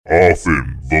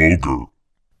Often vulgar,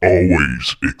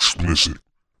 always explicit,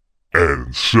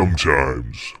 and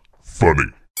sometimes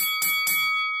funny.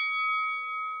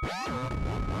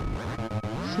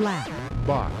 Slap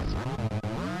Box.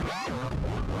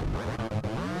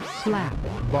 slap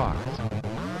Box.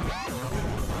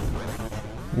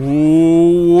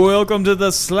 Welcome to the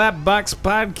Slapbox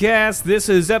Podcast. This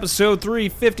is episode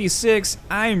 356.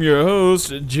 I'm your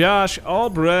host, Josh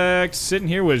Albrecht, sitting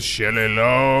here with Shelley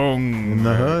Long. In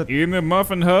the hut. In the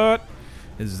Muffin Hut.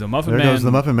 This is the Muffin There Man. goes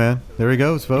the Muffin Man. There he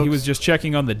goes, folks. He was just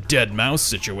checking on the dead mouse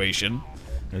situation.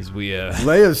 As we,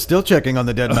 Leia's still checking on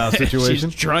the dead mouse situation.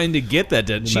 She's trying to get that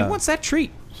dead. She No. wants that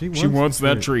treat. She wants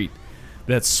the that treat.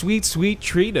 That sweet, sweet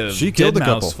treat of She dead killed a mouse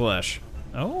couple. flesh.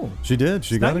 Oh, She did.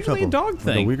 She It's got not a usually couple. a dog Like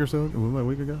thing. a week or so. A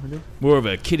week ago, I guess. more of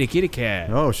a kitty cat.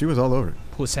 Oh, she was all over it.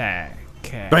 Pussy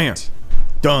cat. Bam.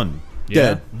 Done. Yeah.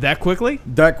 Dead. That quickly?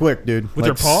 That quick, dude. With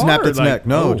like, her paw snapped or its like- neck.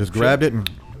 No, oh, just shit. grabbed it and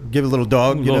give it a little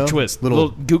dog, you little know? twist.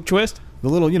 Little, goop twist? the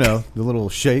little, the little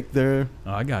shake there.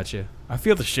 Oh, I got you. I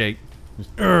feel the shake.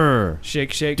 Urgh.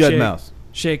 Shake, shake, Dead shake. mouse.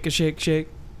 Shake, shake, shake.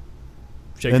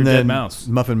 Shake And your then dead mouse.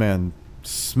 Muffin Man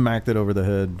smacked it over the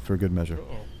head for good measure.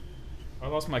 I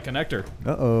lost my connector.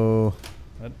 Uh-oh.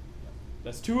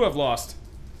 That's two I've lost.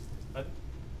 Oh,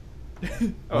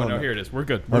 Oh, no, no. here it is. We're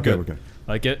good. Okay, we're good.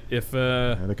 Like it, if Had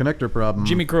a connector problem.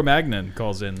 Jimmy Cro-Magnon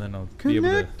calls in, then I'll be able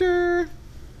to... Connector.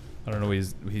 I don't know what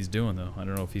he's doing, though. I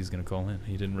don't know if he's going to call in.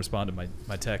 He didn't respond to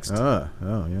my text. Oh,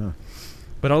 yeah.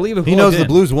 But I'll leave it He plugged knows the in.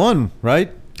 Blues won,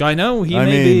 right? I know. He I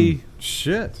may mean, be...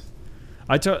 shit.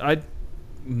 I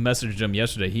messaged him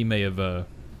yesterday. He may have.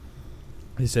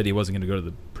 He said he wasn't going to go to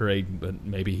the parade, but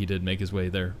maybe he did make his way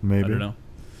there. Maybe. I don't know.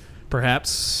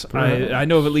 Perhaps. Perhaps. I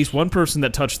know of at least one person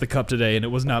that touched the cup today, and it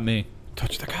was not me.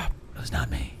 Touch the cup. It was not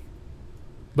me.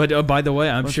 But by the way,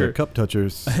 I'm Bunch sure of cup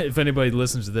touchers. if anybody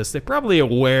listens to this, they're probably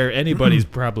aware. Anybody's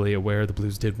probably aware the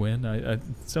Blues did win. The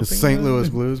Something. St. Louis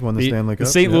Blues won the Stanley Cup.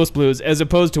 The St. yeah. Louis Blues, as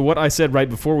opposed to what I said right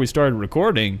before we started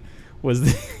recording, was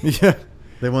Yeah,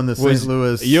 they won the was St.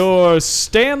 Louis. your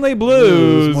Stanley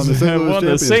Blues won the St. have Louis won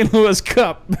the champions. St. Louis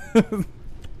Cup.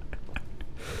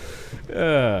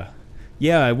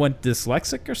 Yeah, I went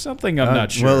dyslexic or something. I'm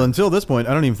not sure. Well, until this point,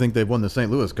 I don't even think they've won the St.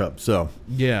 Louis Cup. So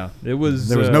yeah, it was.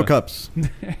 there was no cups.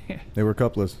 They were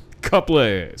cupless.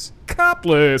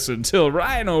 Cupless until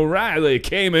Ryan O'Reilly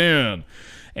came in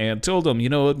and told them,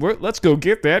 let's go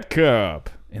get that cup,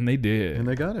 and they did. And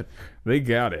they got it. They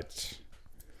got it.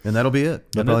 And that'll be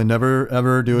it. They'll And probably never,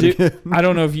 ever do it again. I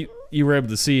don't know if you were able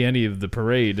to see any of the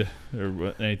parade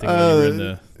or anything when you were in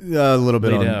the. Yeah, a little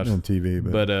bit laid on, out. on TV.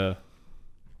 But,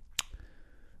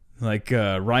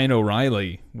 Ryan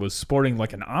O'Reilly was sporting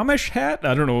like an Amish hat.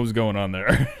 I don't know what was going on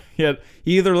there.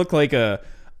 He either looked like a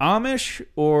Amish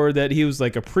or that he was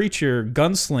like a preacher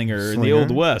gunslinger in the Old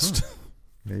Slinger? West.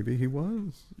 maybe he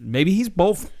was. Maybe he's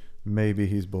both. Maybe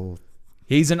he's both.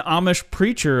 He's an Amish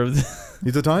preacher of the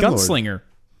He's a Time Lord. gunslinger.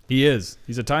 He is.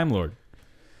 He's a Time Lord.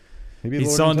 Maybe He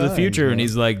Lord saw in into the time, future, and you know?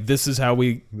 he's like, "This is how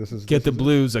we This is get the it.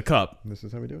 Blues a cup." This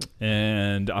is how we do it.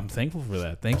 And I'm thankful for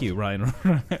that. Thank you, Ryan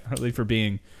O'Reilly, for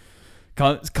being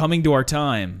coming to our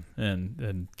time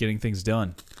and getting things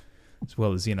done, as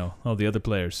well as all the other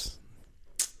players.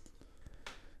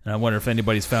 And I wonder if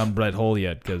anybody's found Brett Hull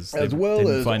yet, because As they well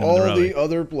didn't as find him in all the rally. the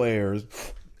other players.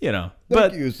 But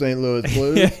Thank you, St. Louis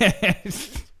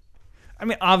Blues. I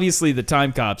mean, obviously the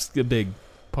Time Cop's a big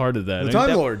part of that. The I mean, Time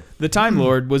that- Lord. The Time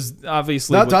Lord was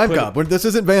obviously Not what Time put Cop. it- This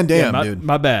isn't Van Damme, Yeah, dude.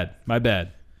 my bad. My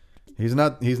bad. He's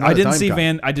not. I I did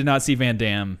not see Van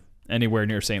Damme anywhere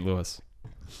near St. Louis.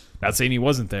 Not saying he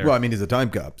wasn't there. Well, I mean, he's a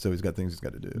time cop, so he's got things he's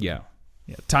got to do. Yeah.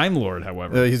 Time Lord,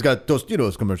 however. He's got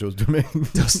Tostitos commercials to make.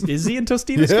 Is he in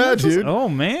Tostitos? Yeah, commercials? dude. Oh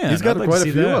man, He's got I'd like quite to a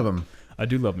see few that. of them. I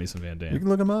do love me some Van You Damme. can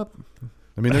look him up.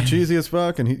 I mean, they're cheesy as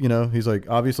fuck, and he's like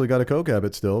obviously got a coke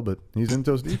habit still, but he's in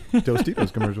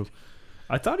Tostitos commercials.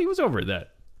 I thought he was over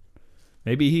that.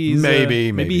 Maybe he's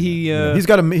Maybe he. Yeah. He's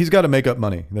got to make up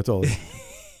money. That's all.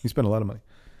 He spent a lot of money.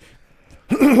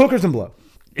 Hookers and blow.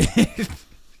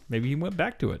 Maybe he went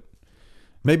back to it.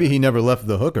 Maybe he never left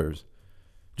the hookers,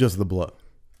 just the blow.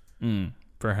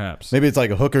 Perhaps. Maybe it's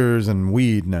like hookers and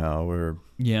weed now, or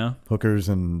Yeah. hookers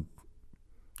and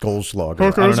Goldschlager.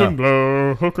 I don't know.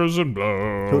 blow. Hookers and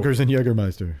blow. Hookers and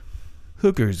Jägermeister.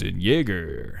 Hookers and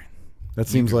Jaeger. That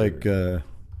seems like a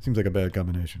bad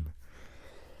combination.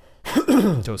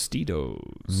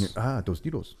 Tostitos.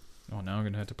 Tostitos. Oh, now I'm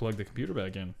gonna have to plug the computer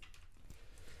back in.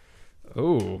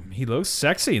 Oh, he looks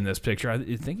sexy in this picture. I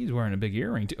think he's wearing a big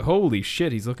earring too. Holy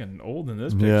shit, he's looking old in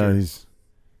this picture. Yeah, he's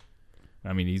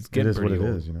he's getting is what pretty it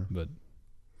old. is, But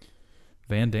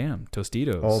Van Damme,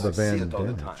 Tostitos. all the See Van it all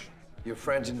the Damme. time. Your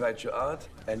friends invite you out,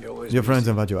 and you're always Your friends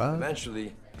busy. invite you out?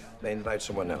 Eventually, they invite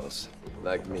someone else,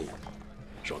 like me,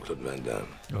 Jean-Claude Van Damme.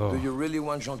 Oh. Do you really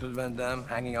want Jean-Claude Van Damme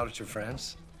hanging out with your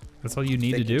friends? That's all you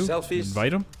need to Taking do? selfies?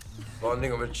 Invite him?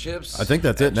 Bonding over chips? I think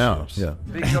that's it and now. chips. Yeah.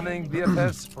 Becoming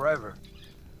BFFs forever.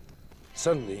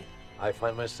 Suddenly, I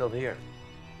find myself here,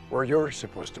 where you're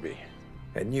supposed to be.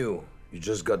 And you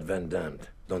just got Van Dammed.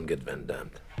 Don't get Van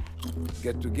Dammed.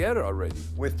 Get together already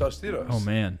with Tostitos. Oh,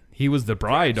 man. He was the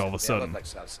bride all of a They are sudden. not like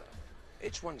salsa.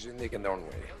 Each one's unique in their own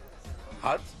way.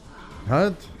 Hot,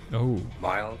 Hot? Oh.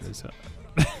 mild, There's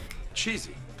a-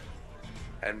 cheesy,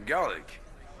 and garlic.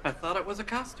 I thought it was a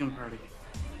costume party.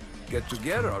 Get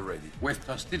together already with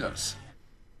Tostitos.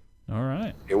 All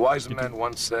right. A wise man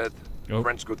once said, Oh.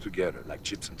 friends go together like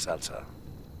chips and salsa.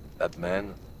 That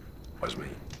man was me.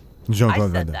 I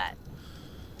Jean-Claude Van said Damme.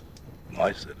 that.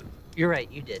 I said it. You're right,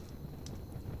 you did.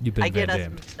 You've been I get Van us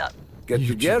Damme. mixed up. Get You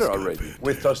together just got already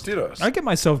with Tostitos. I get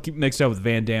myself mixed up with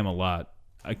Van Damme a lot.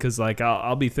 Because, like,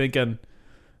 I'll be thinking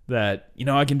that, you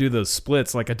know, I can do those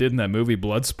splits like I did in that movie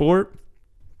Bloodsport.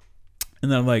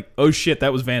 And then I'm like, oh, shit,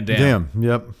 that was Van Damme. Damn.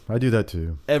 Yep. I do that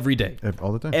too. Every day.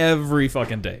 All the time. Every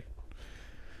fucking day.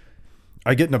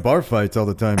 I get into bar fights all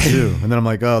the time too, and then I'm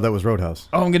like, oh, that was Roadhouse.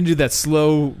 Oh, I'm gonna do that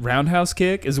slow roundhouse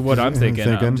kick. Is what I'm thinking.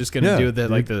 I'm just gonna Yeah. do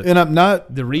that like the And I'm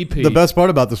not. the repeat. The best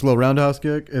part about the slow roundhouse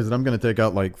kick is that I'm going to take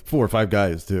out like 4 or 5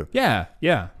 guys too. Yeah,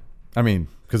 yeah. I mean,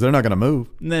 because they're not going to move.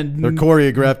 And then They're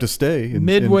choreographed to stay.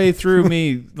 midway through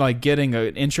me like getting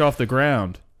an inch off the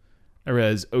ground, I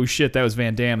realize, oh shit, that was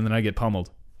Van Damme, and then I get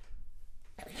pummeled.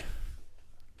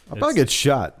 I'll probably get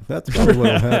shot. That's probably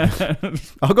what'll happen.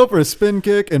 I'll go for a spin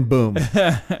kick and boom.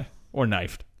 Or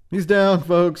knifed. He's down,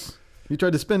 folks. He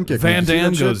tried to spin kick. Van me. See that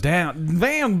Damme shit? goes down.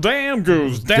 Van Damme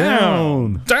goes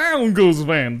down. Down. Down goes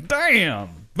Van Damme.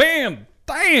 Van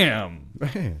Damme.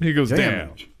 Man, He goes damn.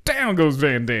 down. Down goes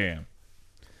Van Damme.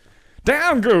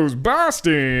 Down goes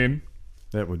Boston.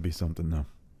 That would be something, though.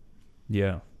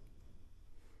 Yeah.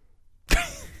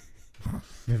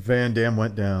 If Van Damme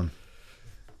went down.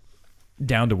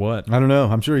 Down to what? I don't know.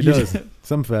 I'm sure he You does. did-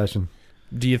 Some fashion.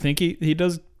 Do you think he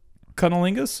does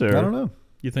cunnilingus? Or I don't know.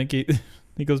 You think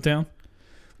he goes down?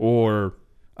 Or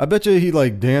I bet you he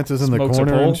like dances in the Smokes a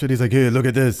corner pole? and shit. He's like, hey, look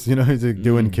at this. You know, he's like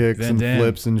doing kicks Van and Damme.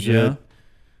 flips and shit. Yeah.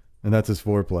 And that's his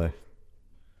foreplay.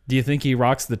 Do you think he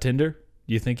rocks the Tinder?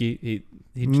 Do you think he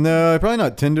No, probably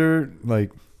not Tinder.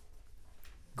 Like,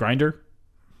 grinder?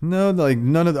 no, like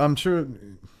none of the, I'm sure.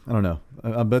 I don't know.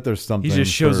 I bet there's something. He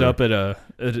just shows for- up at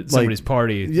somebody's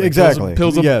party. Yeah, like, exactly.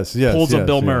 Pulls up, yes. pulls up yes,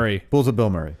 Bill yeah. Murray. Pulls up Bill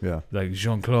Murray. Yeah. Like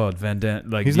Jean-Claude Van Damme.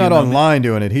 Like He's you not know me? online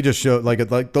doing it. He just showed like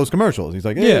those commercials. He's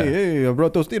like, hey, Yeah. hey, I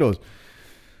brought Tostitos.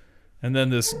 And then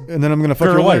this And then I'm gonna fuck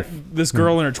your girl, wife. this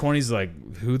girl in her 20s is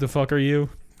like, who the fuck are you?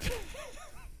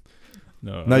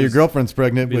 No. Now I your was- girlfriend's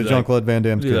pregnant be with like- Jean-Claude Van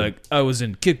Damme's be kid. like, I was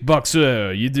in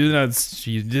Kickboxer. You did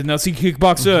not see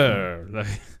Kickboxer. Like,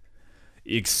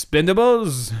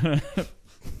 Expendables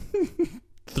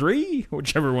 3,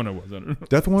 whichever one it was. I don't know.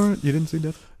 Death Warrant? You didn't see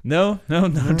Death? No,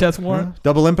 Death Warrant.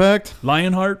 Double Impact?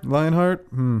 Lionheart. Lionheart?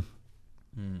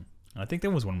 I think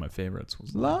that was one of my favorites.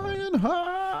 Was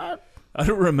Lionheart. I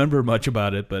don't remember much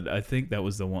about it, but I think that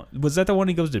was the one. Was that the one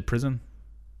he goes to prison?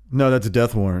 No, that's a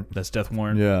Death Warrant. That's Death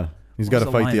Warrant. Yeah. He's got to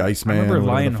What was fight the Lion- Iceman. I remember or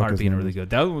whatever the fuck Lionheart his being name really is. good.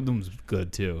 That one was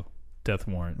good too. Death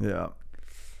Warrant. Yeah.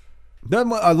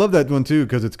 I love that one too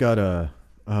because it's got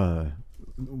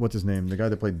what's his name? The guy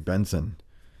that played Benson.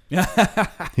 He's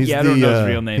Yeah, I don't know his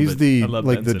real name, He's but the I love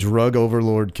like the Benson. drug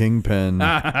overlord kingpin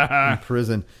in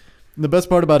prison. And the best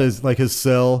part about his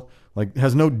cell like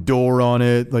has no door on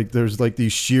it. Like there's like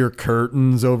these sheer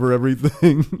curtains over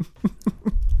everything.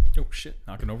 Oh shit!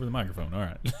 Knocking over the microphone. All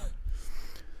right.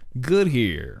 Good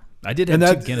here. I did have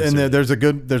and two Guinness. there's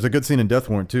a good scene in Death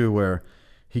Warrant too where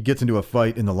he gets into a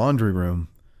fight in the laundry room.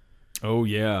 Oh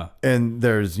yeah. And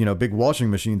there's, big washing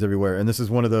machines everywhere. And this is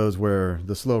one of those where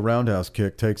the slow roundhouse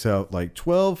kick takes out like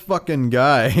 12 fucking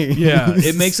guys. Yeah.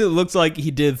 It makes it look like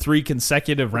he did 3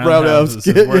 consecutive Roundhouse roundhouses,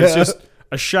 kick, where it's yeah. just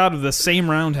a shot of the same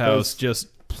roundhouse just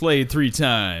played 3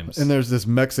 times. And there's this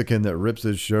Mexican that rips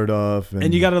his shirt off.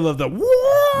 And you gotta love the.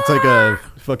 It's like a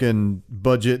fucking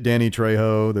budget Danny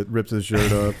Trejo that rips his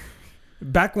shirt off.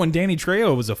 Back when Danny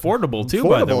Trejo was affordable too,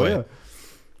 by the Affordable, way. yeah.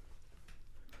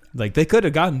 Like they could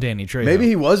have gotten Danny Trejo. Maybe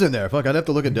he was in there. Fuck, I'd have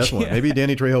to look at Death Warrant. Yeah. Maybe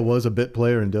Danny Trejo was a bit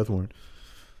player in Death Warrant.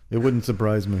 It wouldn't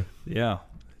surprise me. Yeah.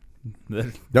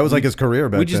 That was like his career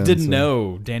back then. We just didn't so.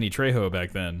 know Danny Trejo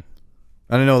back then.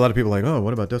 And I know a lot of people are like, oh,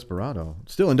 what about Desperado?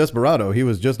 Still in Desperado, he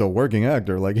was just a working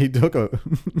actor. Like he took a,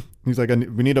 he's like,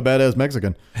 we need a badass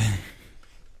Mexican.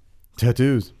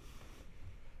 Tattoos.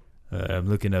 I'm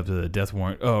looking up the Death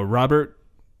Warrant. Oh, Robert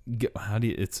How do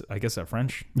you? It's I guess a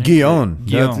French name? Guillaume.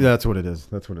 Guillaume. That's what it is.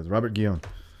 That's what it is. Robert Guillaume.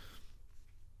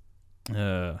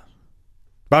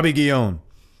 Bobby Guillaume.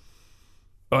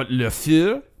 Le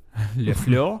Fleur. Le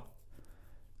Fleur.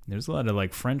 There's a lot of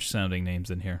like French sounding names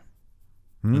in here.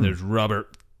 And there's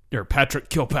Robert or Patrick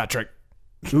Kilpatrick.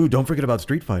 Ooh, don't forget about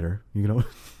Street Fighter. You know.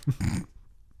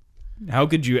 How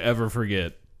could you ever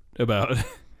forget about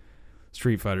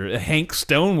Street Fighter? Hank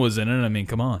Stone was in it. I mean,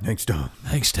 come on. Hank Stone.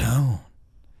 Hank Stone.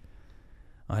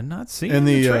 I'm not seeing And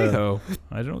the the, Trejo.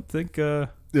 I don't think. And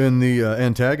the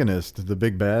antagonist, the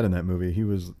big bad in that movie, he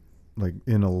was like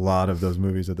in a lot of those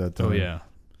movies at that time. Oh yeah.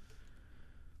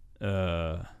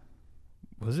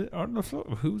 Was it Arnold?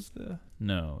 Who's the?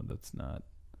 No, that's not.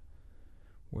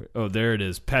 Oh, there it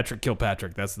is. Patrick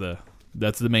Kilpatrick. That's the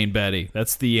main baddie.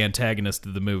 That's the antagonist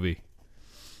of the movie.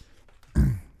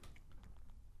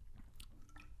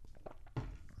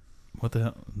 What the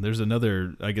hell? There's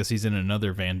another. I guess he's in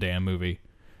another Van Damme movie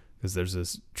because there's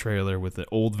this trailer with the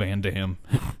old Van Damme.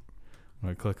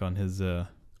 I click on his.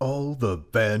 All the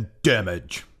Van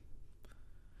Damage.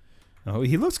 Oh,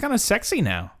 he looks kind of sexy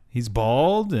now. He's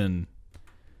bald and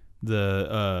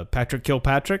the Patrick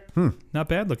Kilpatrick, not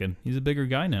bad looking. He's a bigger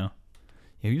guy now.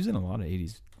 Yeah, he was in a lot of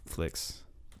 80s flicks.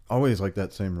 Always like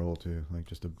that same role too, like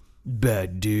just a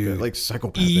Bad dude. like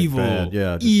psychopathic Evil. bad.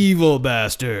 Yeah, just Evil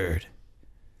bastard.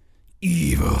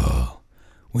 Evil.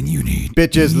 When you need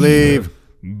bitches leave.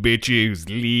 bitches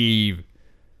leave.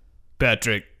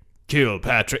 Patrick, kill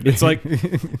Patrick. It's like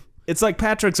it's like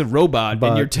Patrick's a robot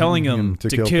and you're telling him to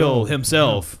kill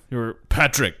himself. You're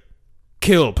Patrick,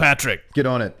 kill Patrick. Get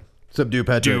on it. Subdue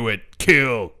Patrick. Do it.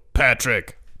 Kill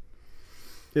Patrick.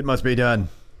 It must be done.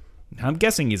 I'm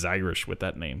guessing he's Irish with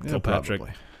that name, Yeah, Kilpatrick.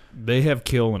 probably. They have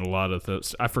kill in a lot of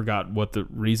those. I forgot what the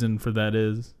reason for that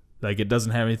is. Like, it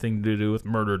doesn't have anything to do with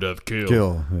murder, death, kill.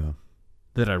 Kill. Yeah.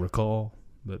 That I recall.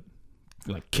 But,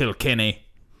 like, Kilkenny.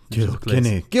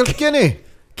 Kilkenny. Kilkenny.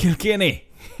 Kilkenny.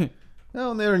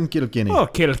 Down there in Kilkenny. Oh,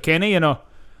 Kilkenny, you know.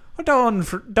 Down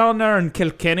there in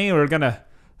Kilkenny, we're gonna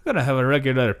have a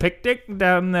regular picnic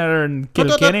down there in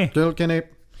Kilkenny. Kilkenny.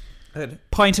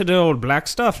 Pint of the old black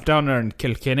stuff down there in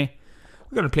Kilkenny.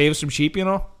 We're gonna play with some sheep, you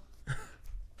know.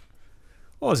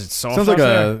 Oh, is it soft? Sounds like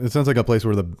out there? it sounds like a place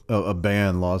where a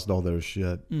band lost all their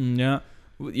shit. Yeah,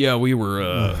 we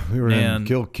were. We were in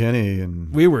Kilkenny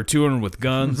and we were touring with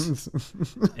Guns,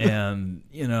 and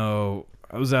you know,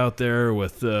 I was out there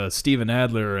with Steven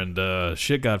Adler, and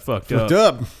shit got fucked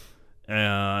up.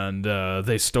 And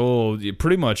they stole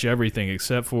pretty much everything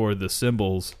except for the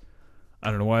cymbals. I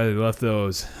don't know why they left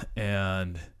those.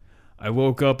 And I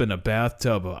woke up in a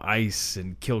bathtub of ice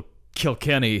in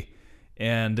Kilkenny,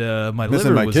 and my missing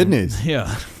liver my was kidneys.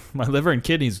 Yeah, my liver and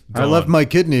kidneys. Gone. I left my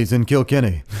kidneys in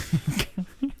Kilkenny.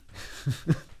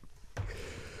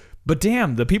 But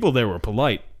damn, the people there were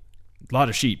polite. A lot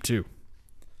of sheep too.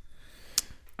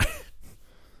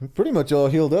 We're pretty much all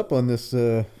healed up on this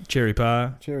Cherry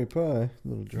pie. cherry pie. A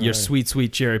little dry. Your sweet,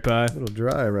 sweet cherry pie. A little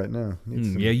dry right now. Need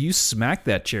some, Yeah, you smacked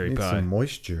that cherry need pie. some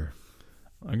moisture.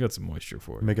 I got some moisture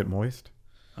for it. Make it moist.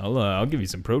 I'll give you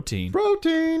some protein.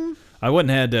 Protein. I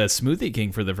went and had Smoothie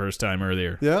King for the first time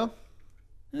earlier. Yeah.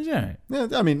 It's all right. Yeah.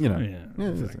 I mean, you know.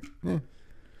 Yeah. Yeah.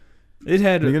 It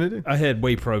had. What are you gonna do? I had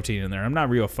whey protein in there. I'm not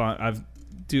real fond. I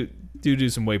do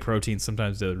some whey protein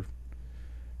sometimes to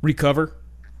recover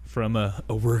from a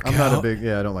workout. I'm not a big.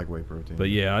 Yeah, I don't like whey protein. But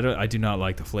yeah, I do not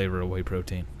like the flavor of whey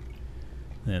protein,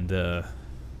 and I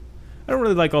don't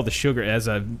really like all the sugar as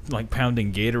I'm like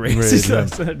pounding Gatorade. Right,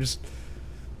 So I just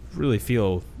really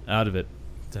feel out of it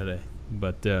today.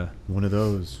 But one of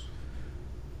those.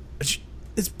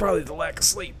 it's probably the lack of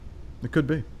sleep. It could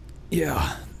be.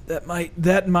 Yeah, that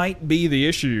might be the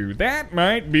issue. That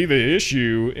might be the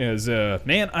issue. Is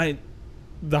man,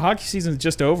 the hockey season's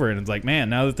just over, and it's like, man,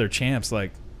 now that they're champs,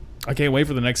 like, I can't wait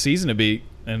for the next season to be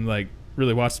and like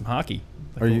really watch some hockey.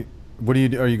 Like, Are you? What are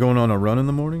you? Are you going on a run in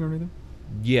the morning or anything?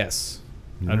 Yes.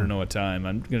 I don't know what time.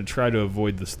 I'm gonna try to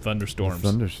avoid the thunderstorms.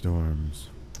 Thunderstorms.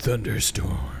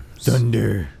 Thunderstorms.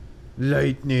 Thunder.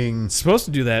 Lightning. Supposed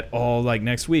to do that all like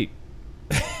next week.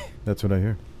 That's what I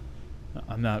hear.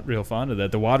 I'm not real fond of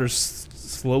that. The water's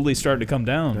slowly starting to come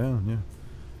down, Down, yeah.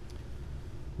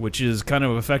 which is kind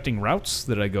of affecting routes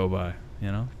that I go by.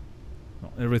 You know,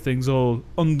 everything's all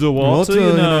underwater.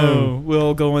 You know, we're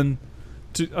all going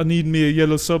to. I need me a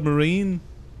yellow submarine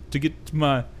to get to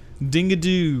my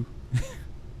dingadoo,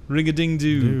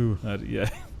 ring-a-ding-doo. Yeah.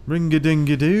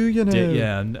 Ring-a-ding-a-doo, you know.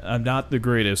 Yeah, I'm not the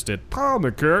greatest at Paul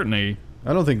McCartney.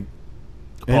 I don't think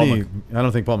Paul I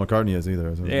don't think Paul McCartney is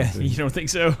either. Yeah, you don't think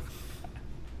so?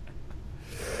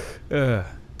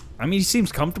 I mean, he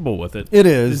seems comfortable with it. It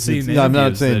is. Seen I'm not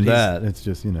interviews saying that that. It's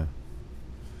just,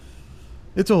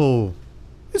 it's all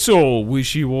It's all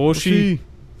wishy-washy.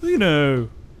 You know.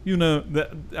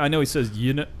 That, I know he says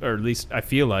or at least I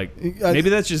feel like maybe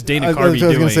that's just Dana Carvey doing. I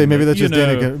was going to say maybe that's just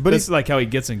Dana Carvey, but that's like how he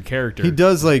gets in character. He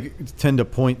does like tend to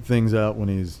point things out when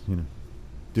he's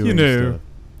doing stuff.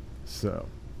 So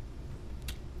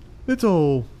it's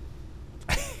all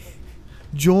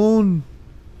John.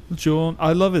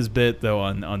 I love his bit though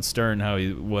on Stern, how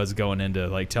he was going into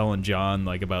like telling John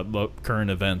like about current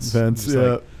events.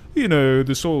 Like,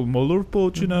 this whole Mueller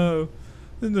report, and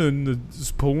then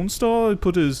this porn star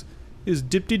put his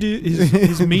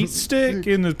meat stick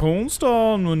in the porn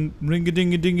star and when ring a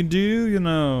ding a ding a do, I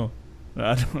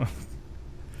don't know.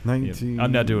 19.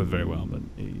 I'm not doing very well, but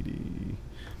 80.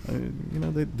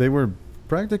 They were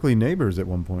practically neighbors at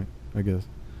one point, I guess.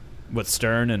 What,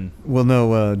 Stern and? Well,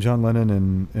 no, John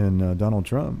Lennon and Donald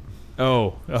Trump.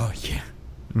 Oh yeah.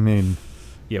 I mean,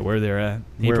 yeah, where they're at.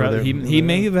 He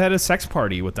may have had a sex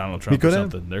party with Donald Trump or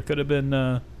something. There could have been.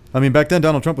 I mean, back then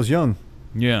Donald Trump was young.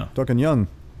 Yeah, talking young.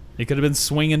 He could have been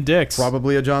swinging dicks.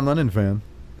 Probably a John Lennon fan.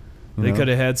 They could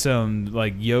have had some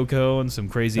like Yoko and some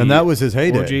crazy. And that was his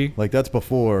heyday. Orgy. Like that's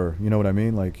before, you know what I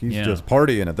mean? Like he's just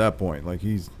partying at that point. Like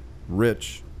he's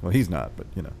rich. Well, he's not, but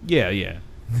Yeah, yeah.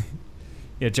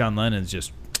 Yeah, John Lennon's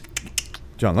just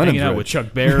John Lennon's hanging out rich. with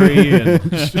Chuck Berry and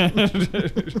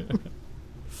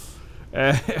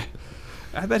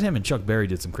I bet him and Chuck Berry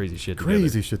did some crazy shit together.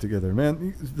 Crazy shit together,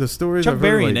 man. The stories Chuck I've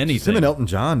Berry heard, and anything. him and Elton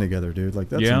John together, dude. Like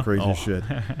that's some crazy shit.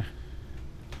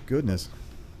 Goodness.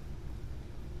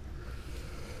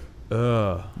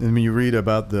 And when you read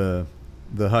about the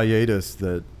hiatus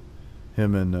that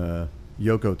him and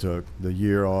Yoko took, the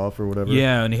year off or whatever.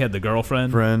 Yeah, and he had the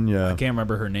girlfriend. Yeah. I can't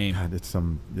remember her name. God, it's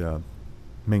some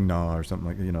Ming Na or something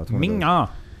like that. It's Ming Na.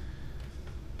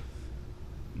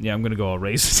 Yeah, I'm gonna go all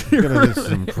racist. Gonna do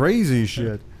some crazy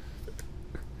shit.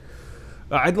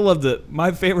 I'd love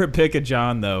my favorite pick of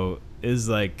John though is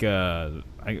like I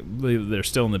believe they're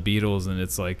still in the Beatles and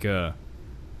it's like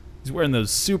he's wearing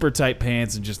those super tight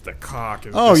pants and just the cock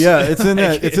is it's in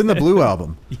that it's in the Blue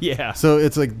album. Yeah. So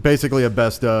it's like basically a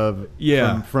best of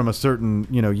Yeah. from a certain,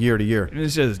 year to year. And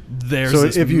it's just there's so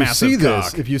this if you massive see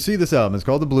cock. if you see this album, it's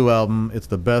called the Blue Album. It's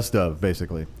the best of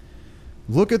basically.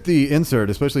 Look at the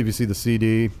insert, especially if you see the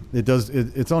CD.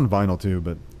 It's on vinyl too,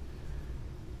 but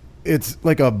it's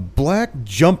like a black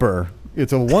jumper.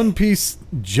 It's a one-piece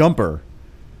jumper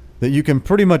that you can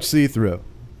pretty much see through.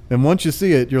 And once you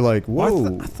see it, you're like, whoa.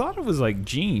 Well, I thought it was like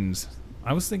jeans.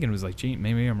 I was thinking it was like jeans.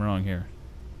 Maybe I'm wrong here.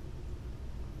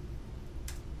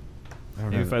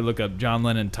 Maybe if I look up John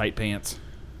Lennon tight pants.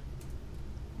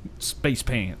 Space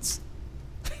pants.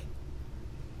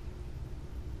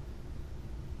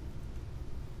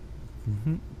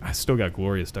 I still got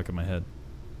Gloria stuck in my head.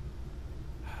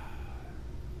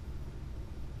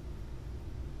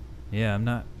 Yeah, I'm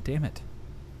not. Damn it.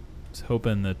 I was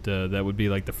hoping that that would be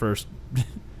like the first.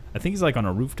 I think he's like on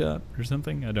a rooftop or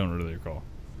something. I don't really recall.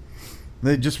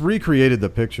 They just recreated the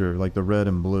picture, like the red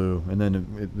and blue, and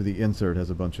then the insert has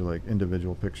a bunch of like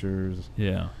individual pictures.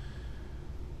 Yeah.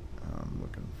 I'm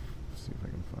looking, see if I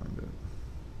can find it.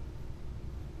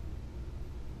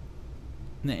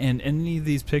 And any of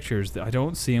these pictures, I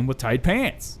don't see him with tight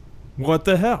pants. What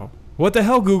the hell? What the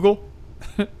hell, Google?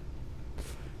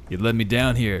 You let me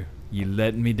down here. You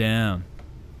let me down.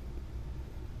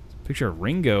 Picture of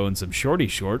Ringo in some shorty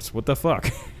shorts. What the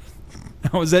fuck?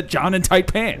 How is that John in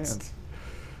tight pants?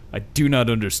 I do not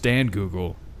understand,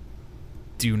 Google.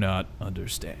 Do not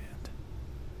understand.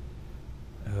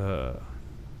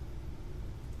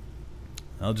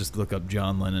 I'll just look up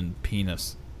John Lennon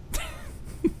penis.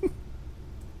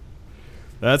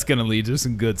 That's going to lead to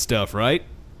some good stuff, right?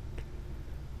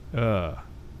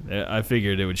 I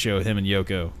figured it would show him and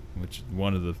Yoko, which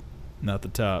one of the, not the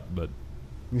top, but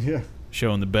Yeah.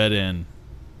 showing the bed in.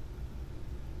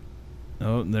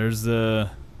 Oh, there's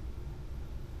the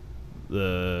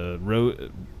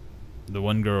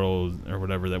one girl or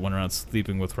whatever that went around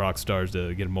sleeping with rock stars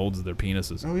to get molds of their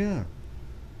penises. Oh yeah.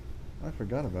 I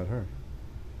forgot about her.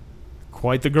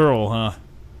 Quite the girl, huh?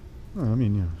 Oh, I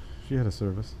mean, she had a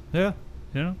service. Yeah,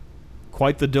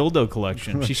 quite the dildo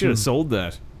collection. She should have sold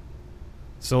that.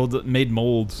 Made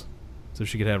molds, so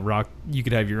she could have you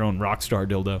could have your own rock star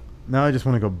dildo. Now I just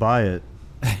want to go buy it,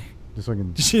 just so I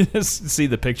can Just see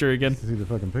the picture again. see the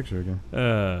fucking picture again.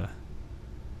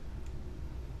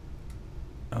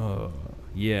 Oh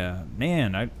yeah,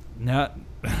 man.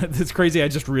 It's crazy. I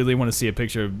just really want to see a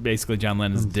picture of basically John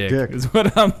Lennon's dick. Is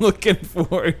what I'm looking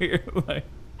for here. Like,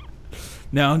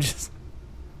 now I'm just.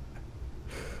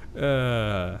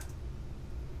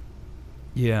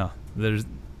 Yeah,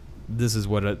 this is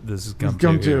what this has come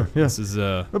Come to. to, here. yeah. This is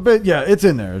But yeah, it's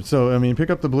in there. So I mean, pick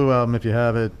up the Blue Album if you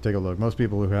have it. Take a look. Most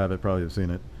people who have it probably have seen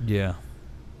it, yeah.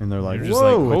 and they're like, You're just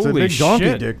 "Whoa, like, it's a holy big donkey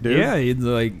shit. dick, dude." Yeah,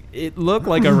 it looked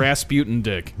like a Rasputin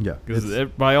dick. Yeah, because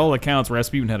by all accounts,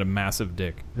 Rasputin had a massive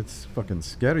dick. it's fucking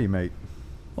scary, mate.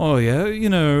 Oh yeah,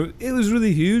 it was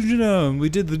really huge. We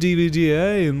did the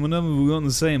DVDA, and whenever we got in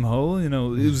the same hole, it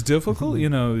was difficult.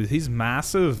 He's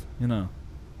massive.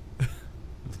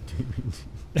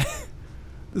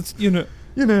 It's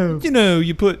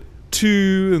you put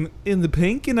 2 in the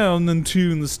pink, and then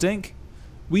 2 in the stink.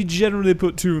 We generally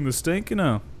put 2 in the stink,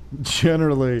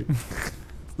 Generally,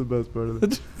 it's the best part of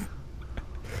it.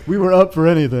 We were up for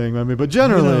anything, I mean, but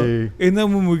generally, And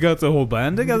then when we got the whole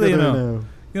band together, know.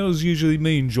 it was usually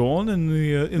me and John in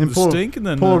the poor, stink, and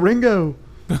then poor Ringo.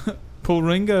 Paul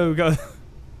Ringo got.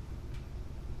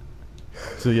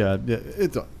 So yeah,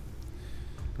 it's.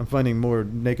 I'm finding more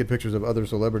naked pictures of other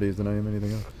celebrities than I am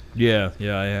anything else. Yeah.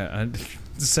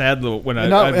 It's sad though when And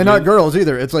not girls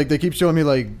either. It's like they keep showing me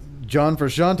like John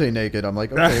Frusciante naked. I'm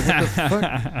like, okay, what the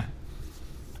fuck?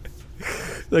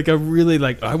 Like I really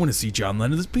I want to see John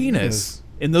Lennon's penis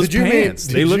in those Did you pants.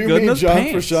 mean, They did look you good in mean those John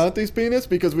pants. Frusciante's penis?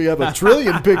 Because we have a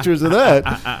trillion pictures of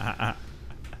that.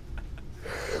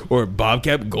 Or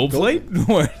Bobcat Goldthwait.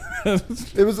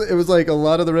 It was like a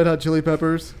lot of the Red Hot Chili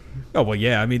Peppers. Oh well,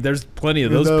 yeah. I mean, there's plenty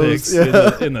of In those those, pics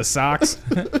yeah. in the socks.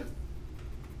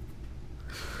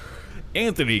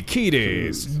 Anthony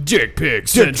Kiedis, Dick Pic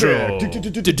Central.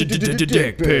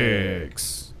 Dick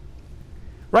Pics.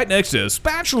 Right next to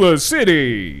Spatula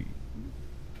City.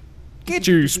 Get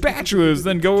your spatulas,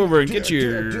 then go over and get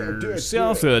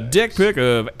yourself a dick pic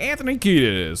of Anthony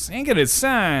Kiedis and get it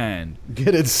signed.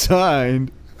 Get it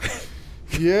signed.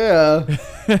 Yeah.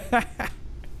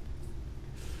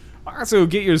 Also,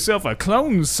 get yourself a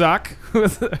clone sock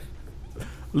with a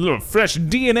little fresh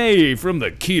DNA from the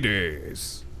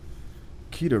Kiedis.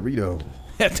 Keterito.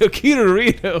 At the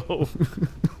Keterito.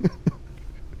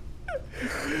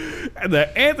 And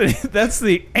that's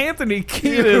the Anthony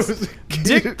Kiedis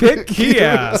Dick Pic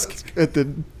Kiosk. At the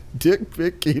Dick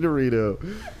Pic Keterito.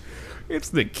 It's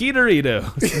the Keterito.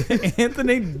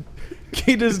 Anthony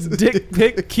Kiedis Dick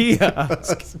Pic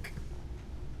Kiosk.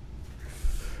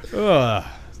 Ugh.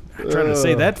 I'm trying to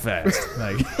say that fast.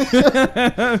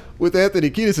 With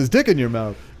Anthony Kiedis' dick in your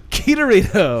mouth.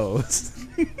 Keteritos.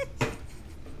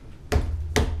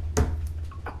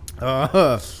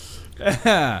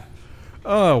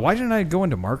 Oh, why didn't I go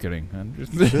into marketing? I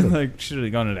just should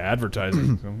have gone into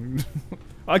advertising.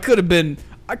 I could have been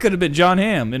John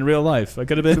Hamm in real life. I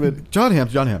could have been John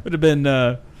Hamm. Would have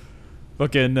been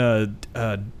fucking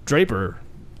Draper,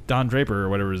 Don Draper or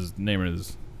whatever his name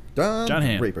is. John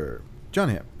Hamm. Raper. John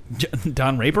Hamm.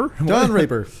 Don Raper. Don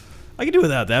Raper. I can do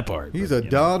without that part. He's but, a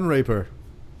Don Raper.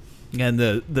 And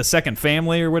the Second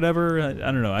Family or whatever. I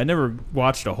don't know. I never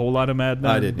watched a whole lot of Mad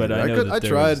Men. I did, but I know that I there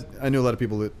tried. was- I knew a lot of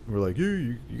people that were like,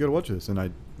 you got to watch this, and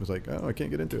I was like, oh, I can't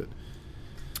get into it.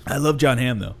 I love John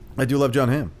Hamm though. I do love John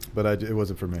Hamm, but it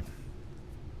wasn't for me.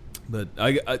 But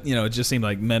it just seemed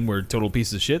like men were total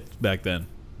pieces of shit back then.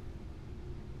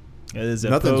 As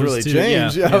Nothing's opposed really to-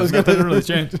 changed. Yeah, I was nothing gonna really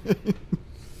changed.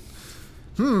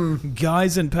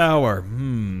 Guys in power.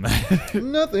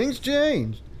 Nothing's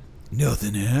changed.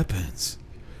 Nothing happens.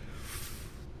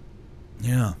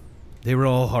 Yeah, they were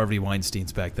all Harvey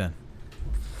Weinsteins back then.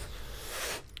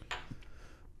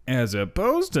 As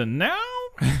opposed to now.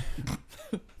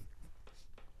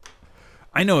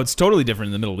 I know it's totally different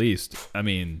in the Middle East. I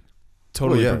mean,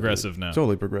 totally progressive now.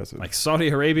 Totally progressive. Like Saudi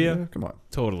Arabia, Yeah, come on.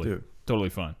 totally, Dude. totally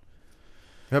fine.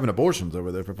 Having abortions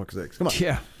over there, for fuck's sakes. Come on.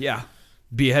 Yeah.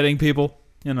 Beheading people,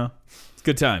 it's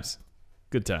good times.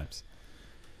 Good times.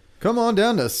 Come on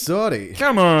down to Saudi.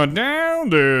 Come on down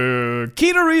to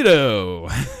Keterito.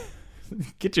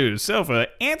 Get yourself a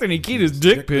Anthony Kiedis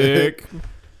dick pic.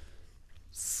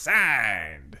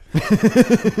 Signed.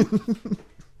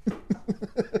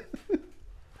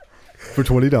 For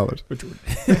 $20.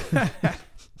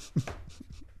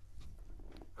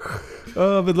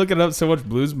 Oh, I've been looking up so much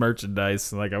blues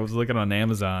merchandise. Like I was looking on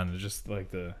Amazon, just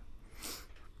like they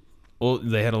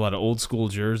had a lot of old school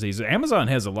jerseys. Amazon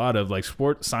has a lot of like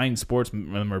signed sports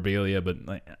memorabilia, but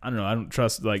like I don't know, I don't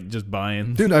trust like just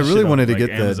buying. Dude, I really shit on, wanted to like,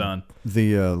 get Amazon.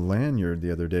 the lanyard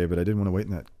the other day, but I didn't want to wait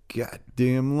in that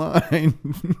goddamn line.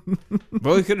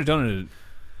 Well, we could have done it.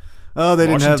 Oh, they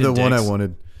didn't have the Washington one I Dicks.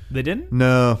 wanted. They didn't?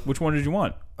 No. Which one did you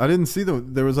want? I didn't see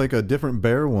there was like a different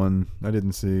bear one I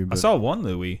didn't see. I But, saw one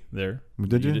Louis there.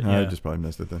 Did you? Yeah. I just probably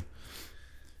missed it then.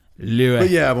 Louis. But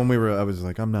yeah, when I was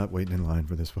like, I'm not waiting in line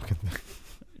for this fucking thing.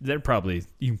 You can probably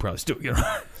still get on.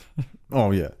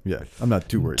 Oh yeah. I'm not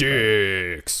too worried.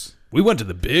 Dicks. We went to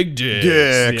the Big Dicks,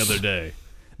 Dicks. the other day.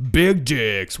 Big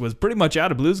Dicks was pretty much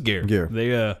out of Blues gear.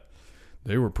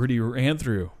 They were pretty ran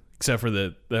through, except for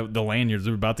the lanyards.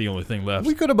 They were about the only thing left.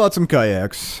 We could have bought some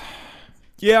kayaks.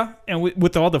 Yeah, and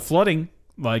with all the flooding,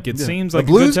 like it seems like a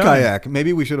blues a good time. kayak.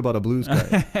 Maybe we should have bought a blues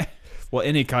kayak. Well,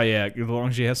 any kayak, as long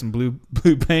as you have some blue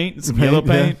paint, some yellow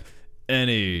paint,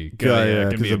 any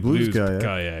kayak can be is a a blues blues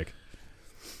kayak.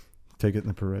 Take it in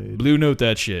the parade. Blue note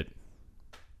that shit.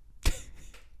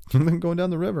 And then going down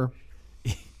the river.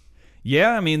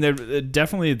 Yeah, I mean, they're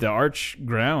definitely the arch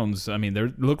grounds. I mean,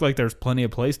 there look like there's plenty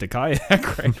of place to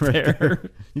kayak right there.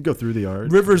 You go through the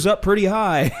arch. River's up pretty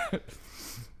high.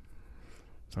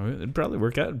 So it'd probably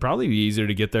work out. It'd probably be easier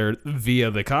to get there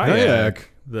via the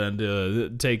kayak than to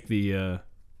take the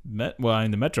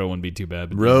the metro wouldn't be too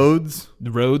bad. But Roads.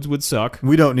 the roads would suck.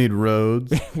 We don't need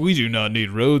roads. We do not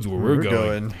need roads where we're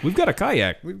going. We've got a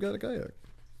kayak. We've got a kayak.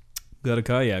 Got a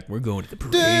kayak. We're going to the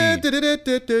parade.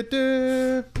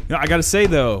 Da-da-da-da-da-da. Now, I got to say,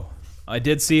 though, I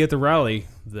did see at the rally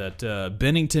that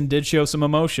Bennington did show some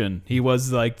emotion. He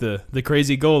was like the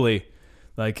crazy goalie.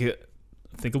 Like, I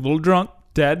think a little drunk,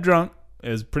 tad drunk,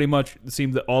 as pretty much it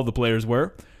seemed that all the players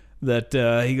were. That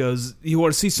he goes, you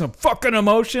want to see some fucking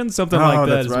emotion? Something like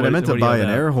that. That's is right. what- I meant to what he buy yelled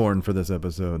an out. air horn for this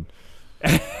episode.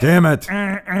 Damn it.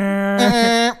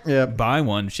 Yeah. Buy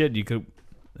one. Shit, you could,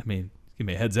 I mean, give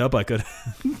me a heads up. I could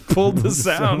pulled the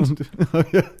sound.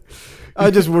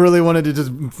 I just really wanted to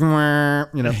just,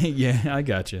 you know. Yeah, I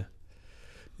got you.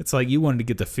 It's like you wanted to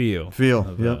get the feel.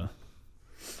 Of, Yep.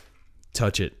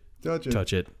 Touch it. Touch it.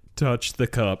 Touch it. Touch the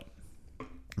cup.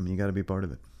 I mean, you got to be part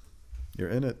of it. You're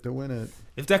in it to win it.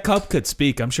 If that cup could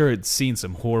speak, I'm sure it's seen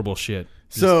some horrible shit.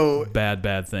 Just So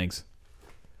bad things.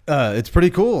 it's pretty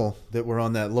cool that we're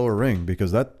on that lower ring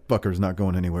because that fucker's not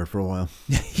going anywhere for a while.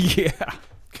 Yeah.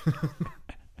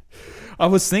 I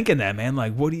was thinking that, man.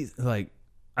 Like, what do you like?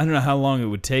 I don't know how long it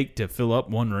would take to fill up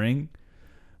one ring,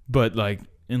 but like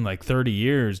in like 30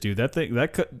 years, dude,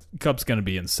 that cup's gonna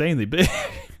be insanely big.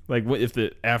 Like, what if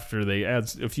after they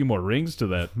add a few more rings to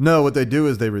that? No, what they do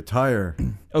is they retire.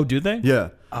 Oh, do they? Yeah.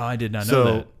 Oh, I did not know So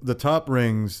that. the top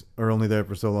rings are only there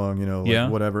for so long, you know, like Yeah.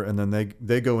 whatever, and then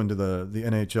they go into the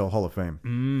NHL Hall of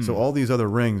Fame. So all these other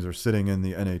rings are sitting in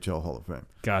the NHL Hall of Fame.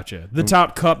 Gotcha. The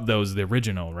top cup, though, is the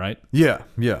original, right? Yeah.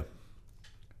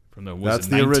 From the That's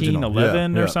it the original.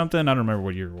 1911 Yeah. or something. I don't remember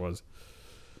what year it was.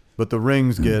 But the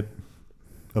rings get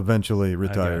eventually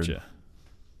retired. I gotcha.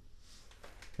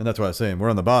 And that's why I was saying we're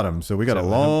on the bottom, so we got a So,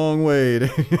 long way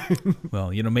to Well,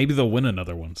 maybe they'll win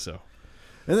another one. So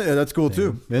and that's cool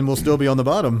too. And we'll still be on the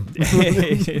bottom.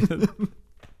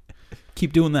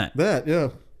 keep doing that. Yeah.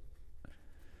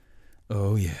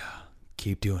 Oh yeah,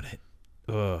 keep doing it.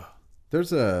 Ugh.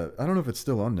 There's I don't know if it's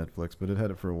still on Netflix, but it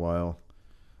had it for a while.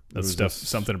 That was stuff. this-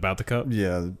 Something about the cup.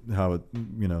 Yeah, how it,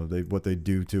 what they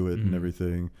do to it and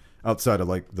everything outside of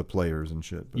like the players and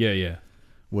shit. But Yeah.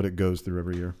 what it goes through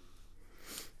every year.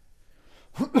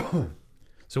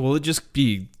 So will it just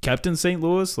be kept in St.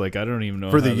 Louis? Like, I don't even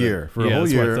know For the how that- year, for Yeah, a whole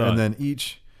that's what I year, thought. and then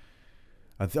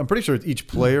I'm pretty sure it's each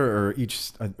player or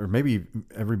or maybe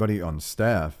everybody on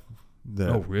staff that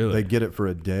Oh, really? they get it for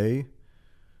a day.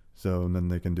 So and then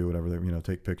they can do whatever they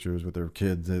take pictures with their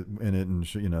kids in it and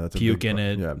that's a puke big in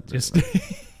it. Yeah, Just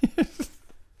There's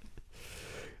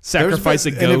sacrifice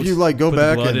a been- goat. And if you go put the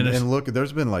back blood in it. and look,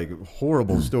 there's been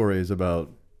horrible stories about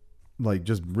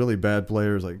just really bad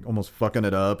players almost fucking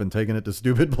it up and taking it to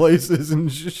stupid places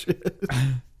and shit.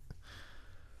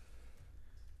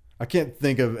 I can't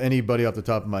think of anybody off the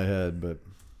top of my head, but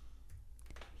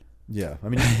yeah, I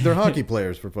mean they're hockey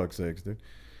players for fuck's sakes, dude.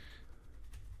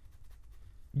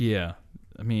 Yeah,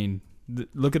 I mean,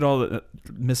 look at all the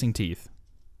missing teeth.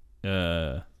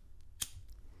 Oh,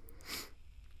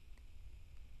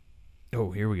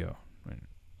 here we go.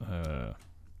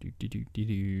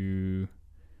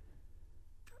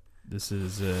 This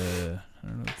is I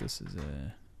don't know if this is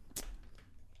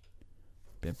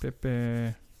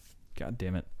God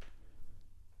damn it.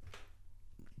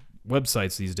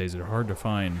 Websites these days are hard to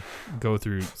find. Go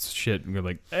through shit and go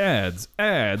like ads.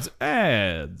 And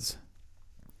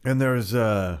there's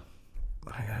I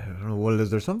don't know what it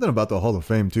is. There's something about the Hall of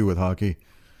Fame too with hockey.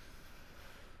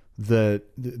 That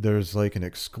there's an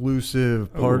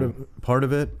exclusive part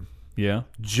of it Yeah.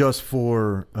 just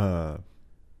for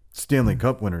Stanley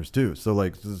Cup winners too.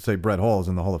 So say Brett Hall is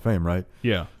in the Hall of Fame, right?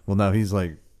 Yeah. Well, now he's on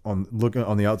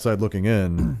the outside looking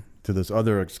in to this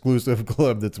other exclusive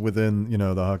club that's within the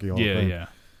Hockey Hall of Fame. Yeah.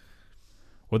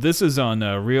 Well, this is on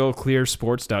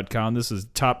RealClearSports.com. This is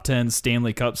top 10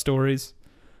 Stanley Cup stories.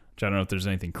 Which I don't know if there's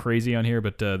anything crazy on here,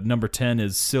 but number 10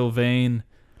 is Sylvain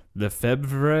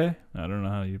Lefebvre. I don't know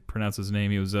how you pronounce his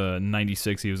name. He was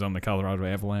 96. He was on the Colorado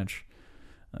Avalanche.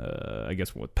 I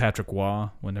guess with Patrick Waugh.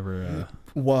 Whenever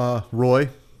Roy.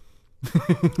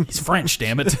 he's French,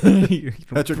 damn it.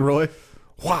 Patrick Roy.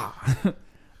 Wow.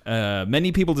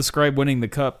 Many people describe winning the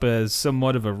cup as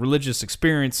somewhat of a religious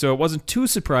experience, so it wasn't too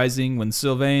surprising when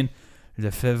Sylvain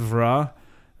Lefebvre,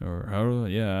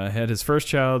 had his first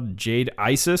child, Jade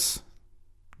Isis.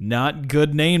 Not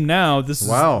good name now.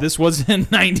 This was in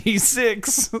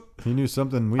 96. He knew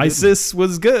something we Isis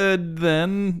was good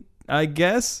then, I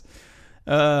guess.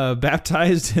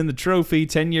 Baptized in the trophy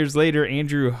 10 years later,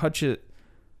 Andrew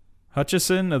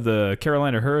Hutchison of the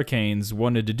Carolina Hurricanes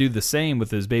wanted to do the same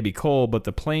with his baby Cole, but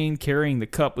the plane carrying the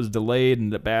cup was delayed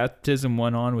and the baptism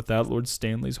went on without Lord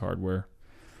Stanley's hardware.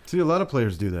 See, a lot of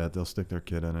players do that. They'll stick their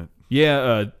kid in it.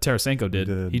 Yeah, Tarasenko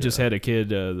did. He just yeah. had a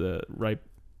kid right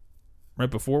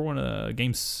before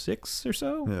game 6 or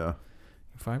so. Yeah.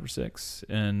 5 or 6.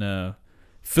 And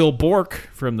Phil Bourque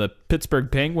from the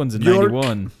Pittsburgh Penguins in Bjork.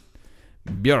 91.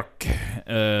 Bjork.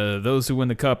 Those who win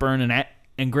the cup earn an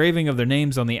engraving of their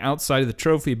names on the outside of the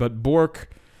trophy, but Bjork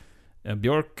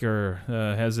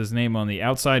has his name on the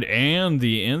outside and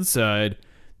the inside.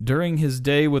 During his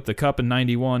day with the cup in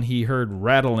 91, he heard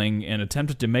rattling and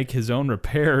attempted to make his own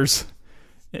repairs.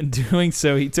 In doing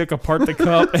so, he took apart the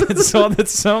cup and saw that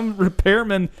some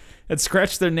repairmen had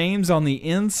scratched their names on the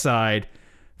inside.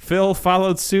 Phil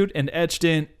followed suit and etched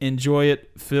in, "Enjoy it,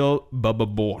 Phil Bubba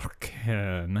Bourque."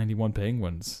 91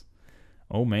 Penguins.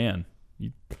 Oh, man.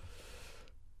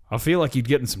 I feel like you'd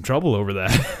get in some trouble over that.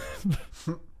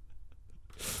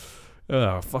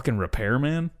 Fucking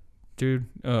repairman? Dude,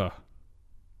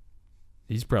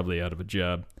 he's probably out of a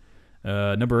job.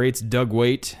 Number 8's Doug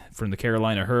Weight from the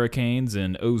Carolina Hurricanes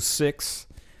in 06.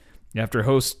 After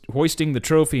hoisting the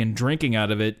trophy and drinking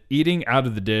out of it, eating out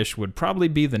of the dish would probably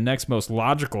be the next most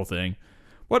logical thing.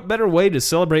 What better way to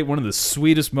celebrate one of the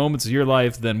sweetest moments of your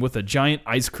life than with a giant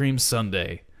ice cream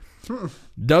sundae?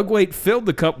 Doug Weight filled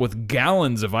the cup with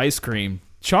gallons of ice cream,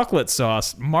 chocolate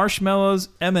sauce, marshmallows,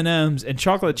 M&Ms, and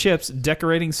chocolate chips,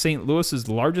 decorating St. Louis's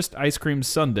largest ice cream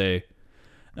sundae.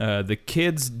 The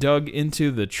kids dug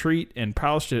into the treat and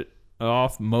polished it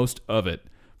off most of it.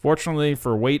 Fortunately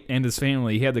for Weight and his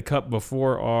family, he had the cup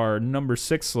before our number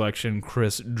 6 selection,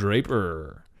 Chris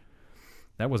Draper.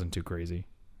 That wasn't too crazy.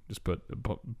 Just put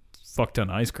a fuck ton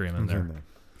of ice cream in there.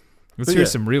 Let's hear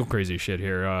some real crazy shit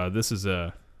here. This is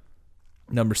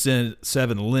number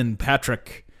 7, Lynn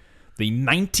Patrick, the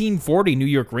 1940 New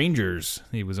York Rangers.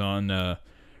 He was on...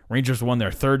 Rangers won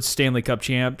their 3rd Stanley Cup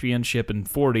championship in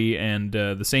 40, and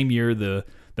the same year the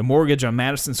mortgage on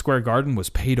Madison Square Garden was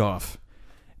paid off.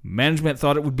 Management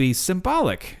thought it would be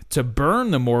symbolic to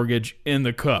burn the mortgage in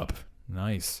the cup.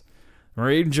 Nice.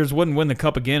 Rangers wouldn't win the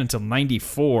cup again until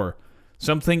 94.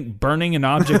 Some think burning an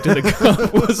object in the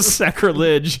cup was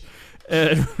sacrilege,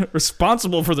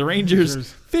 responsible for the Rangers'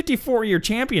 54-year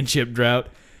championship drought.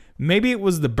 Maybe it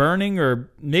was the burning,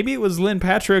 or maybe it was Lynn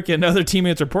Patrick and other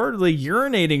teammates reportedly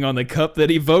urinating on the cup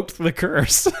that evoked the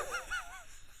curse.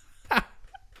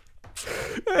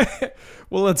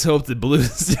 Well, let's hope the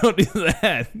Blues don't do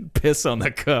that. Piss on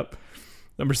the cup.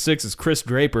 Number 6 is Chris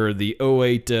Draper, the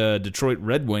 08 Detroit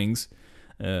Red Wings.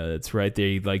 That's right.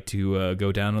 They like to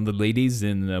go down on the ladies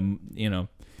in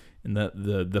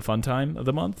the fun time of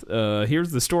the month.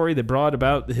 Here's the story that brought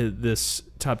about this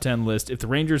top 10 list. If the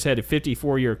Rangers had a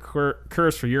 54-year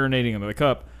curse for urinating in the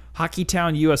cup,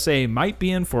 Hockeytown, USA might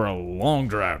be in for a long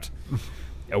drought.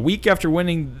 A week after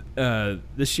winning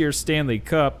this year's Stanley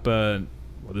Cup,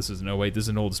 this is no wait, this is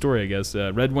an old story, I guess.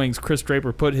 Red Wings Chris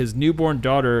Draper put his newborn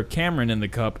daughter Cameron in the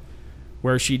cup,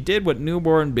 where she did what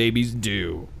newborn babies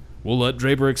do. We'll let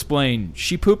Draper explain.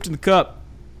 She pooped in the cup.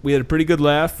 We had a pretty good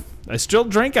laugh. I still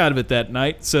drank out of it that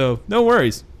night, so no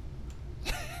worries.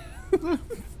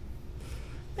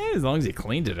 As long as he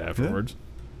cleaned it afterwards.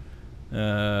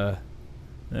 Then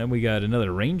we got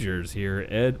another Rangers here.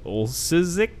 Ed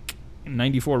Olczyk,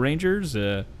 94 Rangers.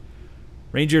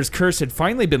 Rangers' curse had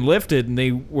finally been lifted, and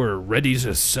they were ready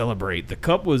to celebrate. The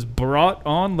cup was brought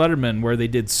on Letterman, where they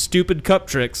did stupid cup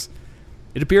tricks.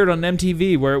 It appeared on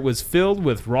MTV, where it was filled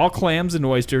with raw clams and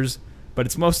oysters, but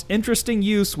its most interesting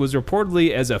use was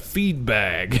reportedly as a feed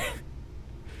bag.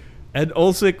 Ed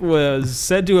Olczyk was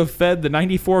said to have fed the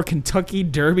 94 Kentucky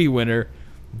Derby winner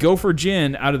Gopher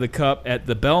Gin out of the cup at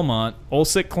the Belmont.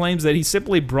 Olczyk claims that he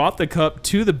simply brought the cup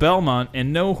to the Belmont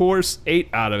and no horse ate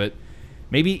out of it.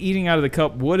 Maybe eating out of the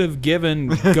cup would have given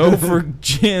Gopher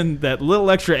Gin that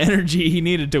little extra energy he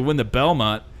needed to win the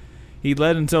Belmont. He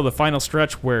led until the final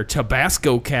stretch where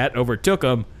Tabasco Cat overtook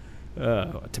him.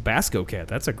 Tabasco Cat,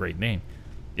 that's a great name.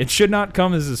 It should not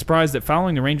come as a surprise that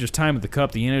following the Rangers' time with the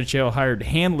Cup, the NHL hired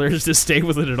handlers to stay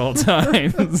with it at all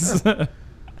times.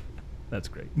 That's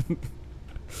great.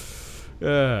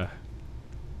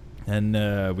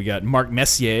 And we got Mark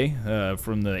Messier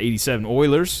from the 87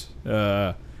 Oilers.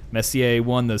 Messier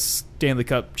won the Stanley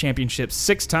Cup championship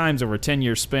 6 times over a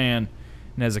 10-year span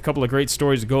and has a couple of great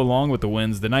stories to go along with the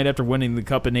wins. The night after winning the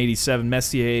Cup in 87,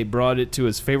 Messier brought it to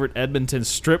his favorite Edmonton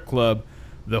strip club,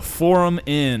 the Forum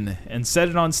Inn, and set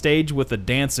it on stage with a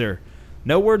dancer.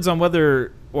 No words on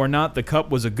whether or not the Cup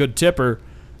was a good tipper.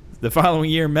 The following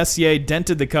year, Messier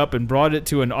dented the Cup and brought it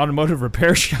to an automotive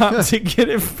repair shop to get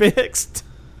it fixed.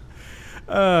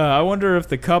 I wonder if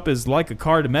the Cup is like a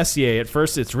car to Messier. At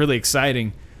first, it's really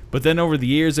exciting, but then over the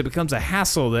years, it becomes a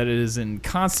hassle that it is in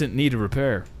constant need of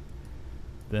repair.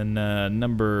 Then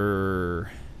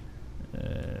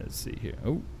let's see here.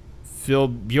 Oh, Phil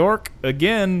Bjork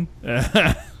again.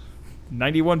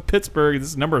 91 Pittsburgh. This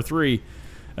is number 3.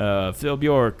 Phil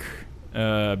Bjork.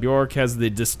 Bjork has the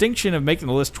distinction of making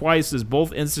the list twice, as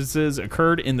both instances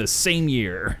occurred in the same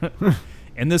year.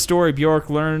 In this story, Bjork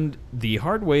learned the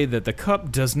hard way that the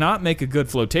Cup does not make a good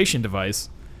flotation device.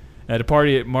 At a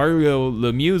party at Mario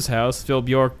Lemieux's house, Phil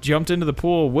Bjork jumped into the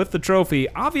pool with the trophy.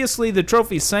 Obviously, the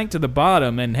trophy sank to the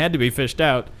bottom and had to be fished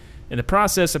out. In the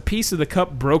process, a piece of the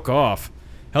cup broke off.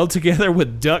 Held together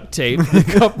with duct tape, the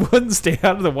cup wouldn't stay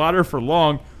out of the water for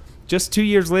long. Just 2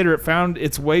 years later, it found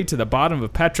its way to the bottom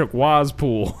of Patrick Waugh's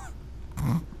pool.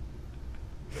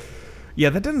 Yeah,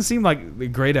 that doesn't seem like a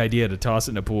great idea to toss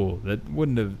it in a pool. That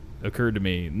wouldn't have occurred to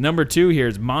me. Number 2 here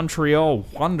is Montreal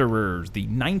Wanderers, the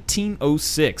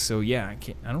 1906. So yeah, I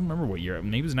don't remember what year.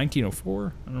 Maybe it was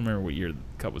 1904. I don't remember what year the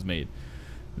cup was made.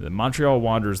 The Montreal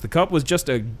Wanderers. The cup was just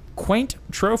a quaint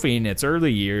trophy in its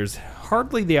early years,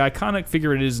 hardly the iconic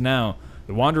figure it is now.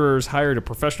 The Wanderers hired a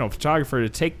professional photographer to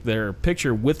take their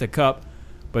picture with the cup,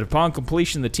 but upon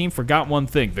completion, the team forgot one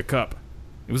thing: the cup.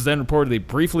 It was then reportedly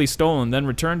briefly stolen, then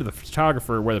returned to the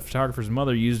photographer, where the photographer's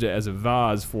mother used it as a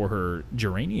vase for her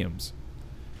geraniums.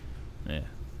 Yeah,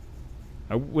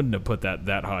 I wouldn't have put that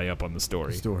high up on the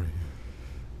story.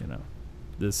 You know,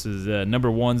 this is number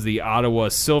 1's the Ottawa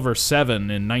Silver 7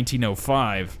 in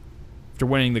 1905. After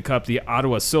winning the cup, the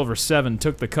Ottawa Silver 7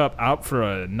 took the cup out for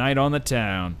a night on the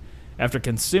town. After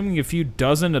consuming a few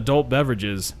dozen adult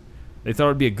beverages, they thought it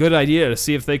would be a good idea to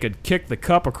see if they could kick the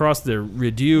cup across the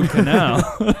Rideau Canal.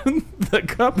 The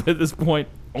cup, at this point,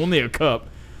 only a cup,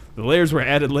 the layers were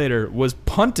added later, was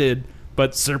punted,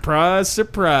 but surprise,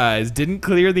 surprise, didn't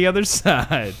clear the other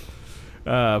side.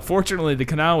 Fortunately, the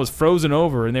canal was frozen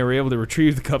over, and they were able to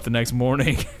retrieve the cup the next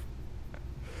morning.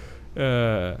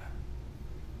 But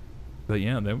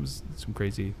yeah, that was some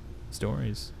crazy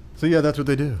stories. So yeah, that's what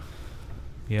they do.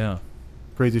 Yeah.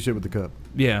 Crazy shit with the cup.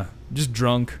 Yeah, just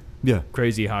drunk. Yeah.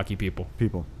 Crazy hockey people.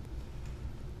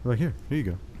 Like here you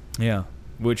go. Yeah,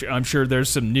 which I'm sure there's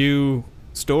some new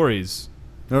stories.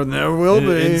 There will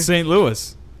be. In St.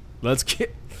 Louis. Let's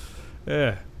get...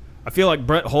 Yeah. I feel like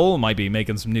Brett Hull might be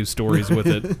making some new stories with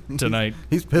it tonight.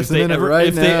 He's pissing in it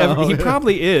right now. He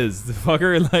probably is. The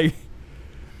fucker, like...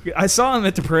 I saw him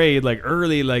at the parade, like,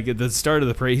 early, like, at the start of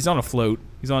the parade. He's on a float.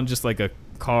 He's on just, like, a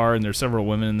car, and there's several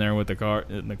women in there with the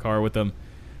car with him.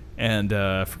 And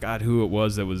I forgot who it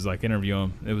was that was, like,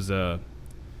 interviewing him. It was,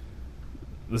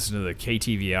 listen to the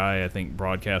KTVI, I think,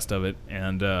 broadcast of it.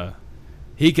 And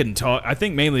he couldn't talk. I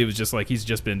think mainly it was just, like, he's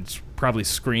just been probably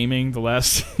screaming the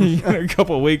last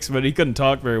couple of weeks, but he couldn't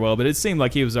talk very well. But it seemed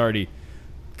like he was already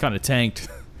kind of tanked.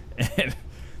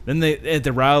 And then at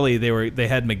the rally, they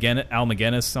had Al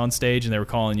McGinnis on stage, and they were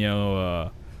calling,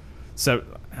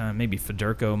 maybe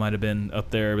Federico might have been up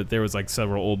there, but there was like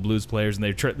several old blues players, and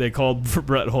they called for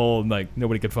Brett Hull, and like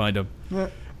nobody could find him. Yeah.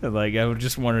 And, like, I was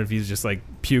just wondering if he's just like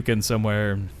puking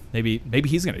somewhere. Maybe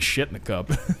he's gonna shit in the cup.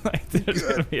 Like, there's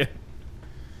gonna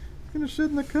shit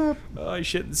in the cup. Oh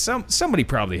shit! Somebody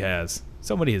probably has.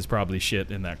 Somebody has probably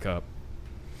shit in that cup.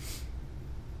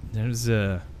 There's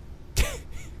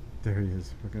There he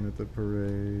is, looking at the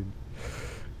parade.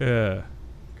 Yeah.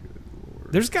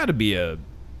 There's got to be a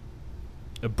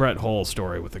Brett Hull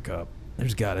story with the cup.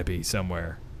 There's got to be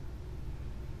somewhere.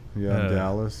 Yeah,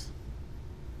 Dallas.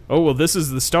 Oh, well, this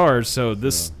is the Stars, so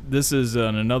this is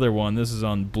on another one. This is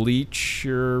on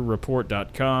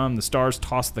BleacherReport.com. The Stars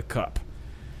tossed the cup.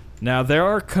 Now, there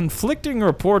are conflicting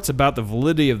reports about the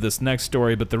validity of this next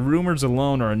story, but the rumors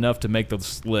alone are enough to make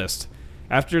this list.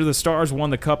 After the Stars won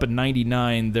the cup in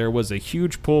 '99, there was a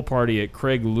huge pool party at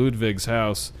Craig Ludwig's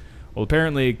house. Well,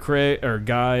 apparently,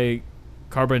 Guy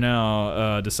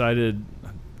Carbonell decided,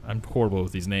 I'm horrible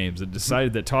with these names,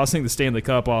 decided that tossing the Stanley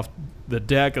Cup off the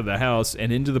deck of the house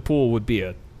and into the pool would be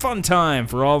a fun time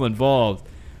for all involved.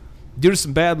 Due to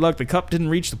some bad luck, the cup didn't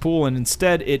reach the pool, and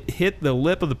instead it hit the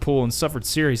lip of the pool and suffered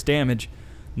serious damage.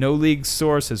 No league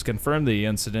source has confirmed the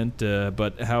incident,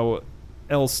 but how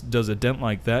else does a dent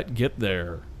like that get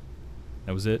there?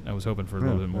 That was it. I was hoping for a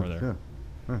little bit more there.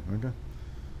 Yeah. Okay.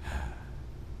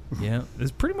 Yeah,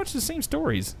 it's pretty much the same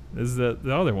stories as the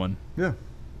other one. Yeah.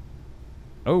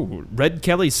 Oh, Red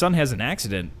Kelly's son has an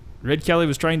accident. Red Kelly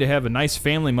was trying to have a nice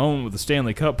family moment with the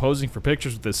Stanley Cup, posing for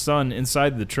pictures with his son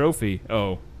inside the trophy.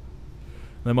 Oh.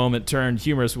 The moment turned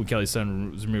humorous when Kelly's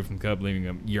son was removed from the cup, leaving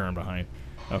a urine behind.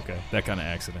 Okay, that kind of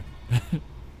accident.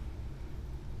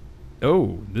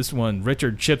 Oh, this one,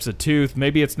 Richard chips a tooth.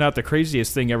 Maybe it's not the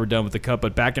craziest thing ever done with the cup,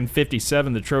 but back in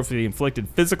 57, the trophy inflicted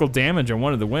physical damage on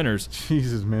one of the winners.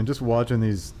 Jesus, man, just watching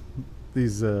these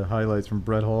highlights from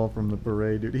Brett Hall from the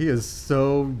parade, dude. He is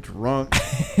so drunk.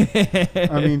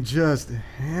 I mean, just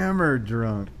hammered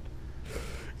drunk.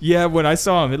 Yeah, when I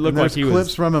saw him, it looked like he was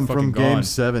clips from him from gone. Game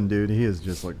 7, dude. He is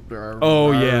just like...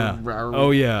 Oh, yeah. Oh,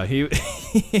 yeah.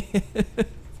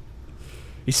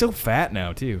 He's so fat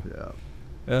now, too.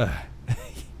 Yeah.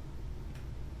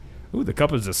 Ooh, the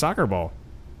cup is a soccer ball.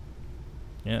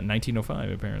 Yeah,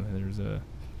 1905, apparently. There's a...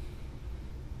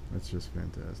 That's just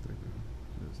fantastic,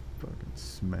 dude. Just fucking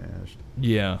smashed.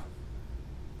 Yeah.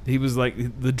 He was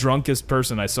like the drunkest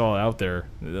person I saw out there.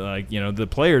 Like, you know, the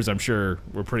players, I'm sure,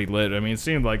 were pretty lit. I mean, it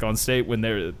seemed like on state when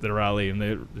they're at the rally, and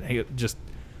they just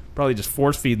probably just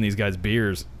force feeding these guys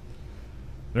beers.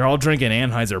 They're all drinking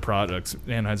Anheuser products,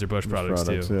 Anheuser-Busch products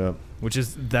too. Yeah.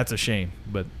 That's a shame.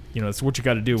 But, you know, it's what you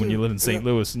got to do when you live in St.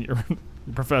 Louis and you're a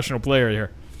professional player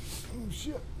here. Oh,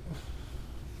 shit.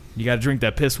 You got to drink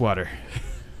that piss water.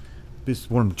 Piss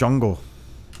warm jungle.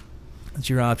 That's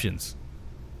your options.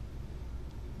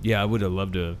 Yeah, I would have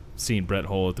loved to have seen Brett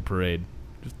Hull at the parade.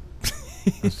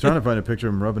 I was trying to find a picture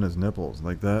of him rubbing his nipples.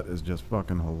 Like, that is just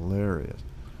fucking hilarious.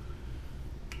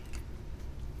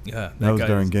 Yeah, that was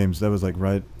during games. That was like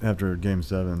right after Game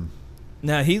 7.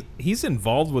 Now he's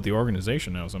involved with the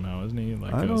organization now somehow, isn't he?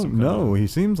 Like, I don't know. He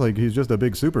seems like he's just a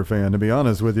big super fan, to be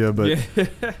honest with you. But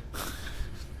yeah.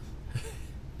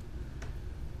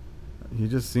 he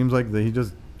just seems like he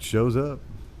just shows up.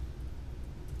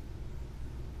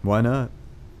 Why not?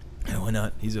 Yeah, why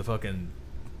not? He's a fucking.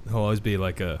 He'll always be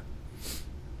like a.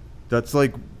 That's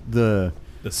like the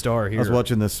star here. I was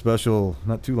watching this special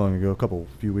not too long ago,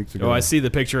 few weeks ago. Oh, I see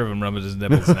the picture of him rubbing his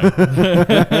nipples now.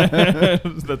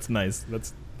 That's nice.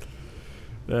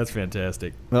 That's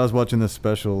fantastic. I was watching this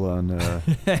special on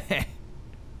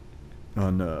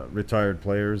retired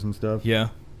players and stuff. Yeah.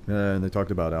 And they talked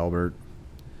about Albert,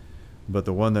 but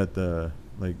the one that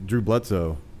like Drew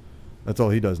Bledsoe, that's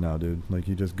all he does now, dude. Like,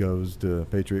 he just goes to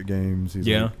Patriot games. He's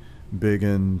like big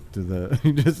into the.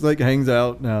 He just like hangs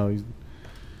out now.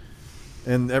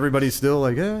 And everybody's still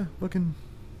like, yeah, fucking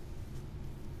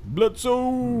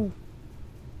Bledsoe.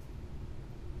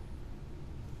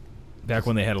 Back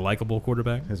when they had a likable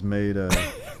quarterback. Has made a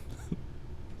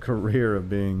career of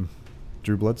being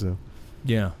Drew Bledsoe.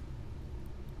 Yeah.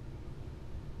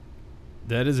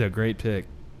 That is a great pick.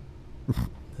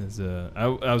 I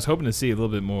was hoping to see a little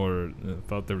bit more. I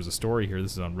thought there was a story here.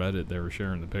 This is on Reddit. They were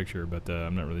sharing the picture, but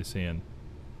I'm not really seeing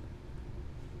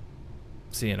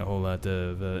a whole lot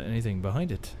of anything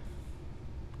behind it.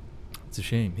 It's a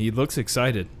shame. He looks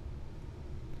excited.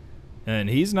 And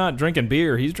he's not drinking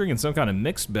beer. He's drinking some kind of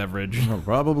mixed beverage. Oh,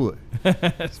 probably.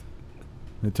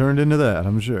 It turned into that,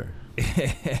 I'm sure.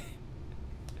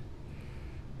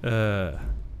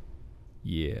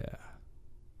 Yeah.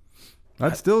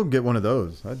 I'd still get one of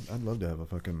those. I'd love to have a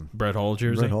fucking Brett Hull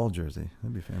jersey. Brett Hull jersey.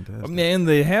 That'd be fantastic. Man,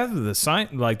 they have the sign,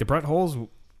 like the Brett Hulls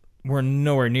were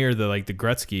nowhere near the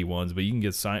Gretzky ones, but you can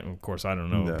get signed. Of course, I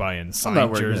don't know buying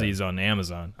signed jerseys on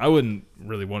Amazon. I wouldn't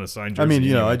really want a signed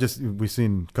jersey. I mean, we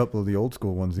seen a couple of the old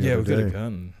school ones the other day. Yeah, we could have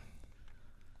gotten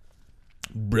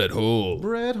Brett Hull.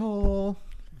 Brett Hull.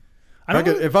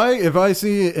 If I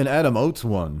see an Adam Oates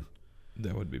one,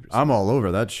 that would be. I'm all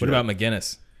over that shit. What about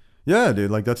McGinnis? Yeah, dude,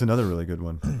 like that's another really good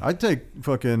one. I'd take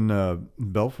fucking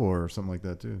Belfour or something like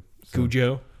that too.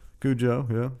 Cujo,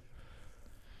 yeah.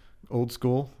 Old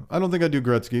school. I don't think I'd do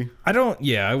Gretzky.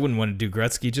 I wouldn't want to do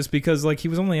Gretzky just because he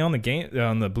was only on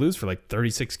the Blues for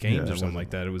 36 games or something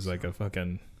like that. It was like a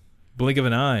fucking blink of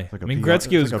an eye. Like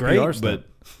Gretzky was great, but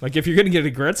if you're gonna get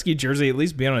a Gretzky jersey, at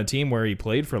least be on a team where he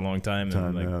played for a long time.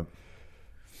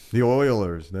 The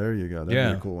Oilers. There you go.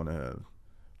 That'd be a cool one to have.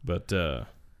 But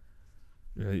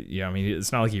yeah, I mean,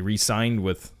 it's not like he re-signed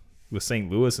with St.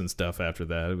 Louis and stuff after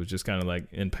that. It was just kind of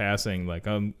in passing,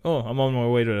 I'm on my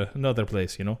way to another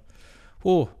place,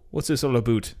 Oh, what's this all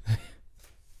about?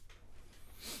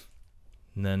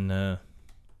 And then,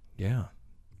 yeah,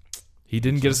 he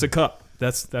didn't get us a cup.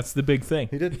 That's the big thing.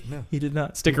 He did. No. He did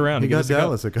not stick around. He to get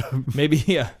got us a cup. Dallas a cup. Maybe,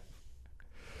 yeah.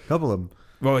 Couple of them.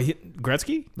 Well,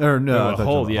 Gretzky? Or no, Oh, I thought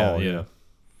Hull, you yeah, were- yeah.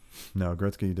 No,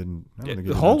 Gretzky didn't. I don't think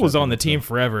he did Hull much was after on the that, team so.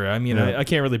 forever. I mean, Yeah. I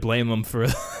can't really blame him for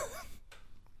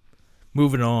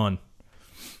moving on.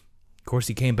 Of course,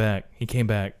 he came back. He came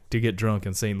back to get drunk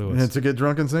in St. Louis. And to get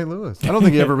drunk in St. Louis. I don't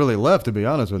think he ever really left, to be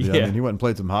honest with you. I Yeah. mean, he went and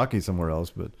played some hockey somewhere else,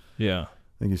 but Yeah. I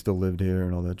think he still lived here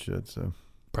and all that shit. So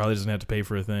Probably doesn't have to pay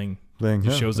for a thing.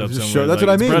 Just shows up Just somewhere, that's like, what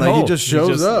I it's mean. Brett Like, he Hull. just He's shows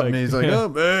just up like- and he's like, yeah.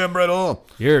 "Oh, hey, I'm Brett Hull."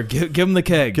 Here, give him the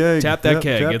keg. Keg. Tap that Yep,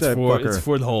 keg. tap It's that for fucker. it's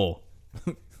for the hole.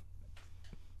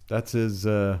 That's his.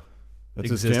 That's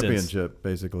his Existence. championship,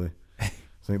 basically.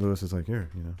 St. Louis is like, here,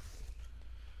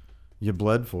 you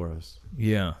bled for us.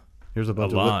 Yeah. Here's a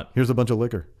bunch A lot. Here's a bunch of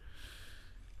liquor.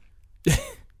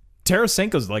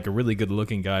 Tarasenko's like a really good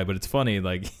looking guy, but it's funny.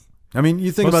 Like I mean,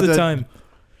 you think most about of the that. time,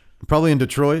 Probably in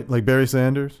Detroit, like Barry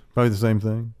Sanders, probably the same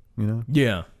thing.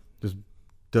 yeah, Just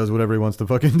does whatever he wants to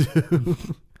fucking do.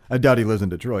 I doubt he lives in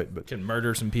Detroit, but can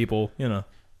murder some people.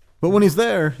 but when he's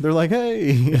there, they're like,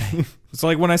 hey, It's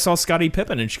like when I saw Scottie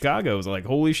Pippen in Chicago. I was like,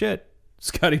 holy shit,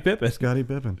 Scottie Pippen. Scottie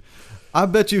Pippen. I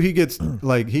bet you he gets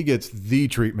the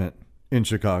treatment in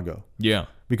Chicago Yeah,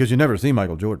 because you never see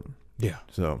Michael Jordan. yeah.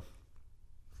 So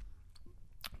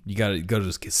You got to go to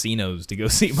those casinos to go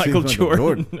see Michael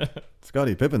Jordan.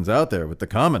 Scottie Pippen's out there with the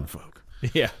common folk.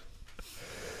 Yeah.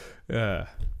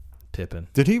 Pippen.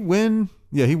 Did he win?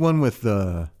 Yeah, he won with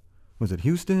was it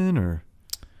Houston or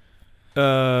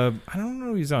I don't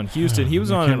know. He's on Houston. He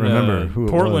was I on can't remember who it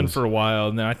Portland was. for a while,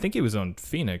 and then I think he was on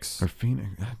Phoenix. or Phoenix?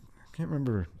 I can't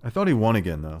remember. I thought he won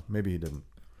again though. Maybe he didn't.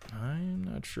 I'm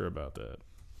not sure about that.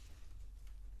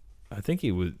 I think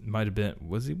he might have been.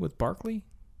 Was he with Barkley?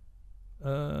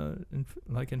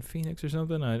 In Phoenix or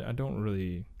something. I don't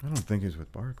really. I don't think he's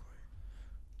with Barkley.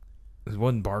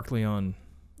 Wasn't Barkley on?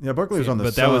 Yeah, Barkley was on the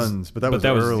But that was- Suns, but that was but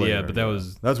that was- earlier. yeah, but that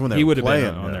was- that's when they He were would have playing,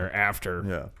 been on yeah. there after.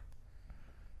 Yeah,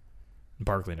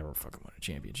 Barkley never fucking won a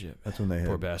championship. that's when they had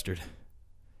Poor bastard.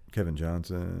 Kevin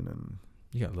Johnson and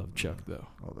You gotta love Chuck though.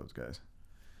 all those guys.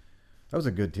 That was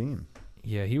a good team.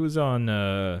 Yeah, he was on.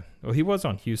 He was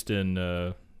on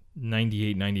Houston.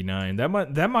 98, 99. That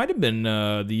might have been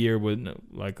the year with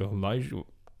like Elijah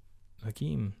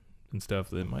Hakeem and stuff.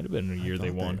 That might have been the year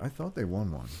they won. I thought they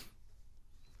won one.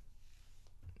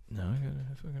 No,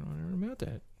 I fucking wonder about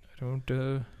that. I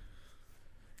don't.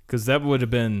 Because that would have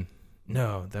been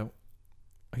that.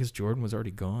 I guess Jordan was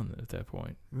already gone at that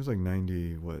point. It was like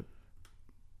 90. What? It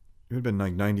would have been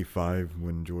like 95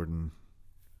 when Jordan.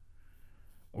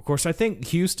 Of course, I think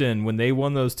Houston when they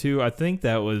won those two. I think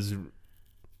that was.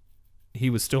 He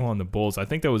was still on the Bulls. I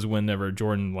think that was whenever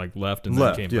Jordan like left and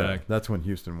then came yeah. back. That's when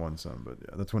Houston won some, but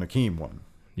yeah, that's when Hakeem won.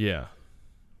 Yeah,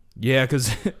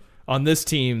 because on this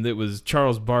team that was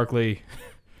Charles Barkley.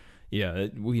 Yeah,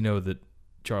 we know that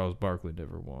Charles Barkley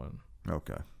never won.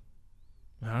 Okay.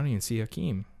 I don't even see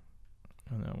Hakeem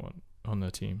on that one on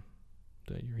that team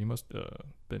that year. He must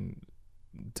been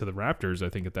to the Raptors. I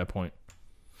think at that point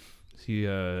he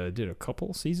did a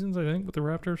couple seasons. I think with the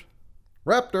Raptors.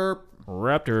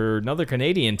 Raptor, another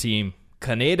Canadian team.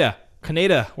 Canada,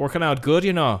 working out good.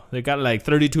 They got like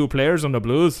 32 players on the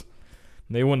Blues.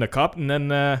 They won the cup, and then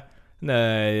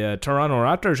the Toronto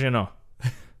Raptors.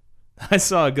 I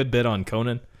saw a good bit on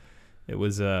Conan. It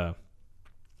was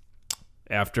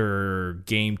after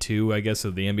Game 2, I guess,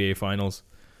 of the NBA Finals,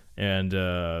 and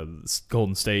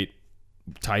Golden State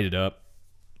tied it up,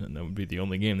 and that would be the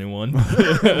only game they won.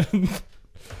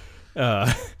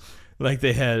 Like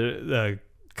they had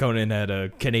Conan had a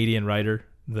Canadian writer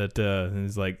that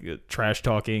is like trash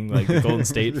talking like the Golden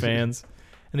State fans,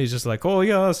 and he's just like, oh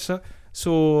yeah,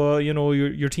 so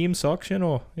your team sucks,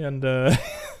 and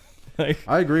like,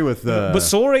 I agree with. but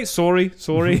sorry.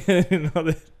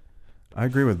 I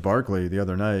agree with Barkley the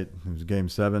other night. It was Game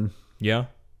 7. Yeah,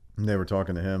 And they were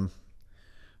talking to him,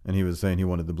 and he was saying he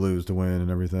wanted the Blues to win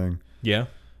and everything. yeah,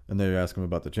 And they asked him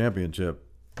about the championship,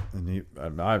 and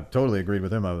I totally agreed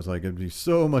with him. I was like, it'd be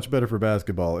so much better for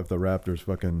basketball if the Raptors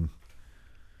fucking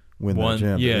win that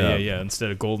championship. yeah.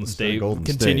 Instead of Golden Instead of State Golden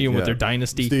continuing State, with yeah. their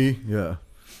dynasty, Yeah.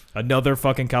 another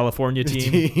fucking California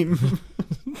team.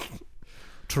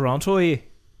 Toronto.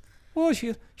 Oh,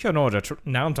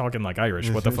 now I'm talking like Irish.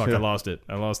 What the fuck? Yeah. I lost it.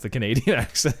 I lost the Canadian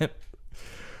accent.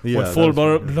 Yeah, With that full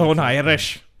was- blown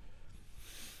Irish.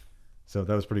 So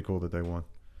that was pretty cool that they won.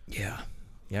 Yeah.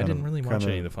 I Kind didn't of- really watch kind of-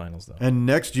 any of the finals though. And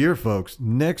next year, folks,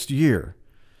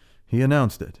 he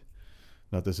announced it.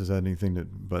 Not this has had anything to,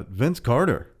 but Vince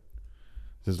Carter,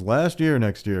 it's his last year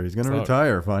next year. He's going to Fuck.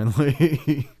 retire finally.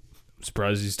 I'm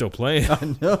surprised he's still playing.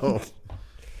 I know.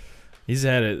 He's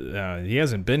had it. He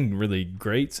hasn't been really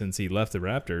great since he left the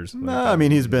Raptors. Nah, I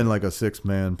mean he's been like a 6th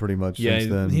man pretty much yeah, since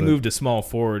then. he but moved to small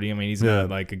forward. I mean, he's Yeah. not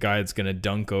like a guy that's gonna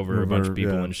dunk over a bunch of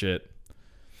people and shit.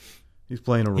 He's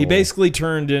playing a role. He basically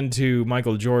turned into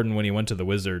Michael Jordan when he went to the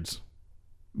Wizards.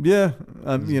 Yeah,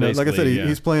 you know, like I said, basically,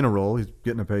 he's playing a role. He's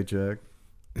getting a paycheck.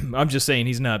 I'm just saying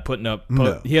he's not putting up.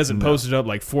 No, he hasn't no. posted up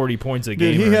like 40 points a Dude,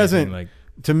 game. he or anything, hasn't. like.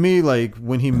 To me, like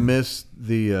when he missed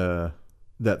the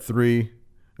that 3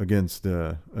 against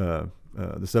the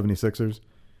 76ers,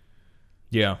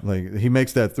 Yeah. like he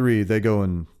makes that 3, they go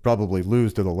and probably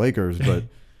lose to the Lakers, but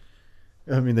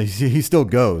I mean he still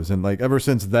goes, and like ever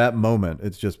since that moment,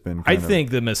 it's just been. I think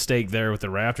the mistake there with the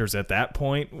Raptors at that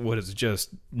point was just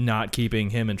not keeping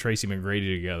him and Tracy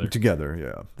McGrady together,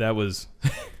 yeah. That was.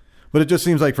 But it just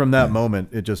seems like from that moment,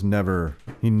 it just never.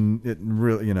 It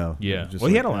really, you know. Yeah. Just Well,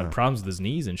 he like, had a lot of problems with his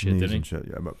knees and shit, knees didn't he? and shit,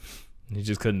 yeah, but He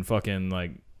just couldn't fucking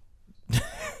like.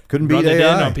 couldn't run beat it in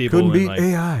AI. on people Couldn't and, beat like-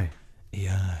 AI.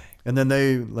 Yeah. And then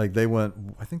they went.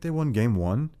 I think they won game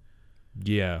 1.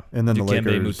 Yeah. And then the Dikembe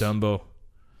Lakers- Mutombo.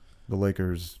 The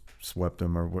Lakers swept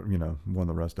them, or won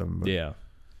the rest of them. But Yeah.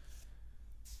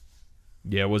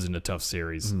 Yeah, it wasn't a tough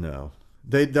series. no,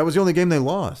 that was the only game they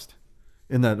lost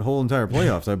in that whole entire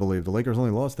playoffs. I believe the Lakers only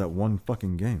lost that one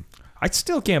fucking game. I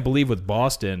still can't believe with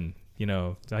Boston,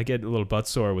 I get a little butt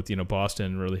sore with,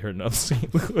 Boston really hurting up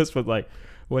St. Louis, but like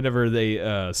whenever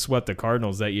they swept the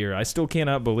Cardinals that year, I still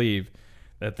cannot believe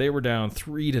that they were down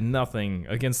 3-0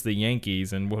 against the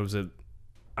Yankees. And what was it?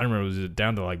 I don't remember. Was it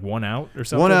down to like 1 out or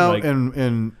something? 1 out like,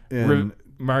 and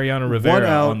Mariano Rivera 1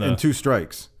 out on the and 2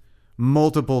 strikes.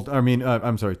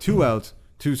 I'm sorry, 2 outs,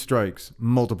 2 strikes,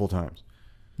 multiple times,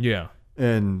 yeah,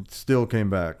 and still came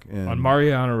back. And on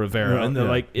Mariano Rivera Yeah,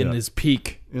 and in his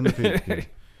peak. in the peak.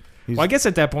 Yeah. Well, I guess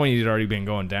at that point he'd already been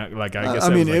going down. Like I guess I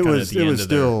mean, that was, like, it kinda at was the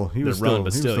still end he of was their still run,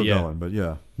 but he was still, still yeah. going, but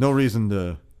yeah, no reason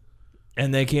to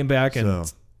And they came back and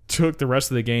So. took the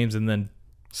rest of the games, and then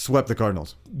swept the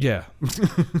Cardinals. yeah,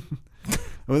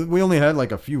 We only had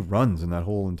like a few runs in that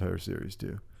whole entire series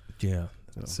too. yeah.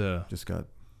 It's Just got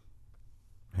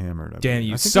hammered. Dan,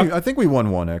 you I suck. I think we won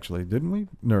one actually, didn't we?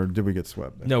 Or did we get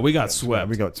swept? No, we got swept.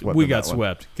 We got swept. We in got that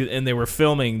one. swept. And they were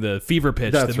filming the Fever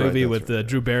Pitch, That's the right, movie that's with right.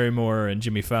 Drew Barrymore and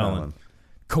Jimmy Fallon.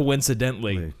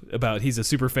 Coincidentally, Lee. about he's a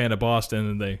super fan of Boston,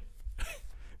 and they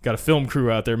got a film crew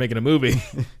out there making a movie,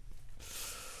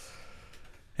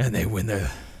 and they win the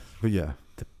But yeah,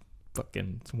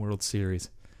 fucking World Series.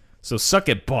 So suck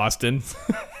it, Boston.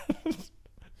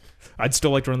 I'd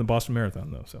still like to run the Boston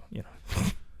Marathon though, so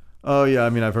oh yeah. I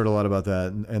mean, I've heard a lot about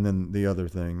that. And then the other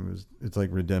thing was it's like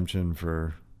redemption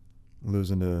for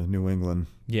losing to New England.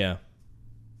 yeah.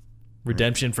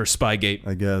 Redemption for Spygate.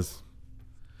 I guess.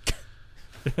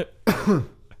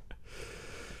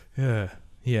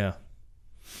 Yeah.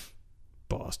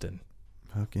 Boston.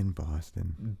 Fucking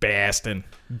Boston.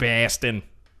 Baston.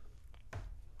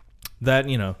 That,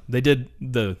 they did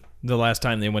the last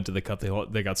time they went to the Cup,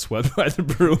 they got swept by the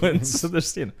Bruins. So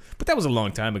there's, but that was a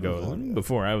long time ago,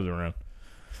 before I was around.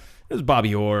 It was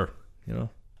Bobby Orr, That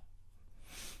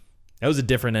was a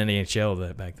different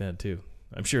NHL back then too.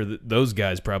 I'm sure those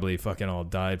guys probably fucking all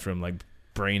died from like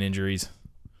brain injuries.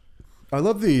 I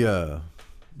love the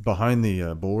behind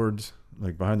the boards,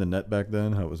 like behind the net back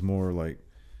then. How it was more like,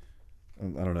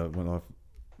 I don't know, it went off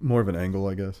more of an angle,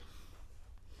 I guess.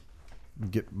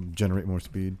 Generate more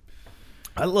speed.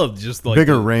 I love just like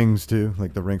Bigger rings too.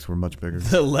 Like the rinks were much bigger.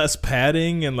 the less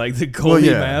padding and like the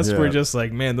goalie masks were yeah. just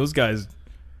like, man, those guys,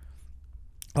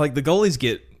 like the goalies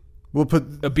get We'll put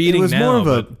a beating It was now, more of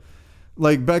but- a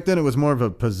like back then. It was more of a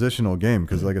positional game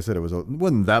because, like I said, it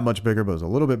wasn't that much bigger, but it was a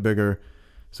little bit bigger.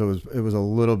 So it was a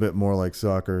little bit more like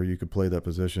soccer. You could play that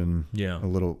position. Yeah. A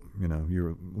little. You were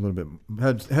a little bit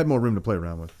had more room to play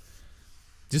around with.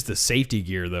 just the safety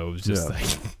gear though was just Yeah.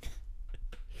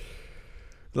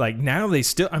 like now they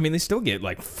still get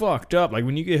like fucked up, like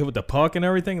when you get hit with the puck and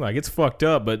everything, like it's fucked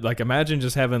up, but like imagine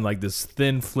just having like this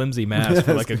thin flimsy mask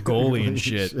for like a goalie and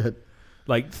shit.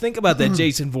 Like think about that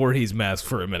Jason Voorhees mask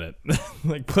for a minute.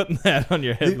 Like putting that on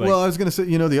your head. Like, Well, I was gonna say,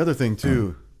 the other thing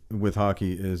too with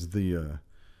hockey is the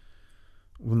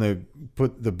when they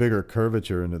put the bigger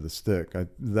curvature into the stick.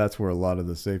 That's where a lot of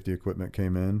the safety equipment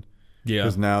came in. yeah,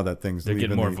 Because now that thing's They're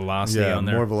getting leaving more velocity on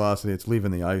there. more velocity. It's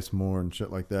leaving the ice more and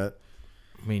shit like that.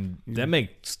 I mean that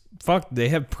makes they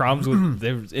have problems with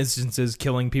there's instances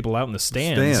killing people out in the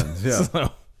stands. Yeah.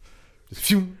 So-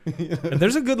 and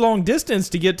there's a good long distance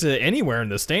to get to anywhere in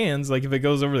the stands. Like if it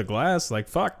goes over the glass, like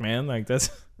fuck, man, like that's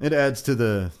It adds to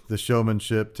the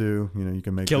showmanship too. You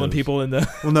can make killing those- people in the.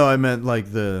 Well, no, I meant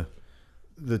like the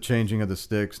changing of the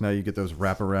sticks. Now you get those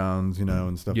wraparounds,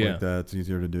 and stuff Yeah. like that. It's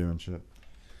easier to do and shit.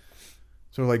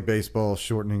 Sort of like baseball,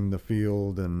 shortening the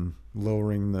field and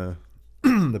lowering the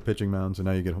the pitching mound, so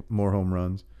now you get more home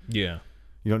runs. Yeah.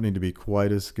 You don't need to be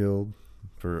quite as skilled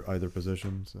for either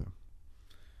position, so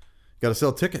got to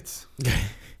sell tickets.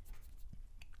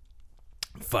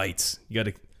 Fights. You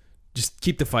got to just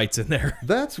keep the fights in there.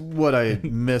 That's what I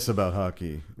miss about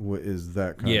hockey. Is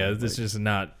that kind Yeah, of this is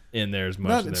not in there as much.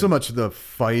 not There. so much the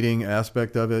fighting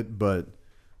aspect of it, but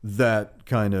that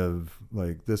kind of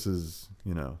like this is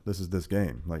this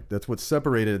game. Like that's what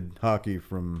separated hockey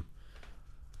from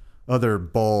other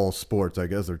ball sports, I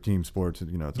guess, or team sports.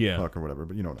 It's a puck or whatever,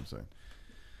 but you know what I'm saying.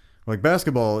 Like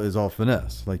basketball is all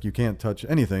finesse. Like you can't touch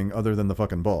anything other than the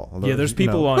fucking ball. Although, Yeah, there's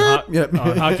people on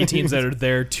hockey teams that are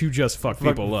there to just fuck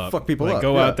people up. Fuck people like, up.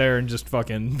 Go yeah. out there and just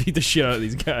fucking beat the shit out of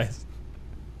these guys.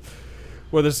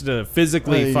 Whether it's to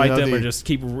physically fight them or just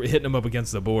keep hitting them up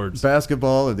against the boards.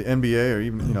 Basketball or the NBA or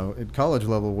even at college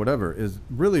level, whatever, is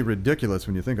really ridiculous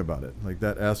when you think about it. Like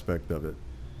that aspect of it.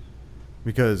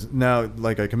 Because now,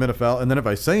 like, I commit a foul, and then if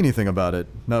I say anything about it,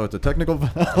 now it's a technical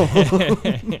foul.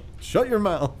 Shut your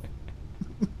mouth.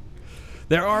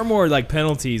 There are more like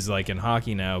penalties like in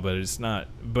hockey now, but it's not.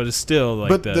 But it's still like.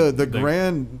 But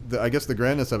I guess the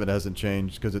grandness of it hasn't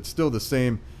changed because it's still the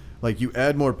same. Like you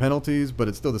add more penalties, but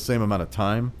it's still the same amount of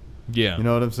time. Yeah. You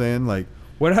know what I'm saying? Like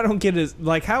what I don't get is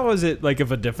like how is it like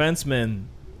if a defenseman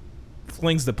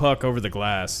flings the puck over the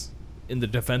glass in the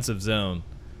defensive zone?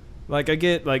 Like I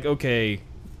get like okay,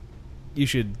 you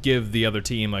should give the other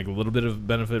team like a little bit of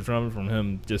benefit from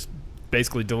him just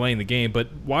basically delaying the game, but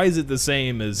why is it the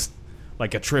same as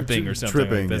like a tripping or something?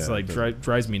 Tripping, that's yeah, like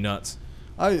drives me nuts.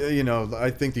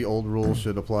 I think the old rule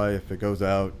should apply. If it goes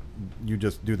out, you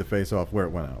just do the face off where it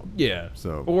went out. Yeah.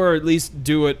 So or at least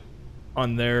do it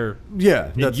on their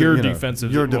that's your your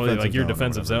defensive your zone, defensive like your zone or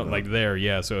defensive whatever, zone, like there.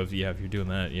 Yeah. So if you're doing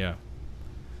that, yeah,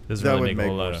 doesn't that really would make a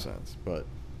whole more lot of sense. But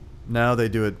now they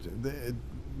do it.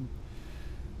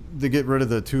 They get rid of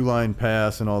the 2-line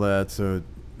pass and all that, so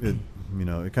it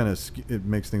kind of it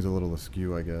makes things a little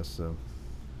askew, I guess. So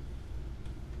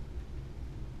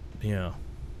yeah.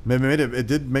 maybe it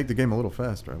did make the game a little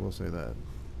faster. I will say that.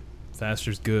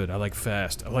 Faster's good. I like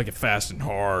fast. I like it fast and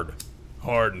hard.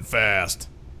 Hard and fast.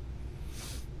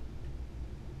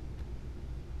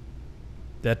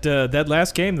 That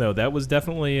last game though, that was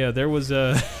definitely there was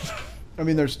I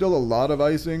mean, there's still a lot of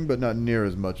icing, but not near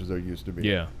as much as there used to be.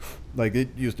 yeah. Like it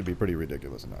used to be pretty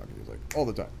ridiculous in hockey. It was like all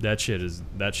the time. That shit's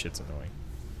annoying.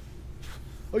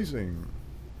 Icing.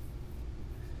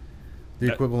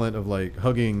 The equivalent of like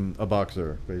hugging a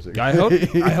boxer, basically. I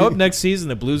hope next season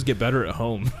the Blues get better at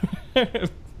home.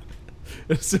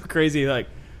 It's so crazy. Like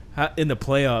in the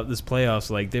playoffs,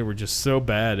 like they were just so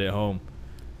bad at home,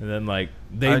 and then like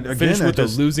they finished with a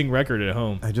losing record at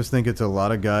home. I just think it's a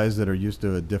lot of guys that are used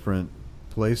to a different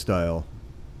play style,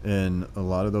 and a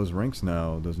lot of those rinks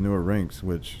now, those newer rinks,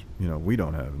 which we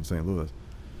don't have in St. Louis,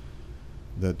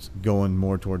 that's going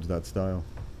more towards that style.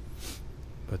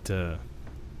 But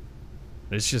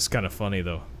it's just kind of funny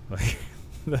though. Like,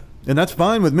 and that's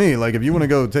fine with me. Like if you want to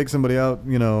go take somebody out,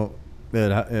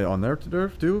 on their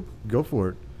turf too, go for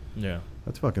it. yeah.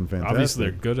 That's fucking fantastic. Obviously,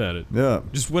 they're good at it. Yeah.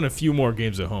 Just win a few more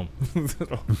games at home.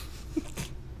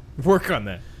 Work on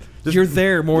that. Just- You're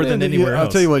there more than anywhere else.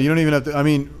 I'll tell you what, you don't even have to. I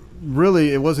mean,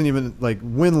 really, it wasn't even like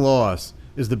win-loss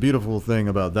is the beautiful thing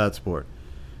about that sport.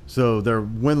 So their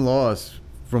win-loss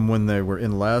from when they were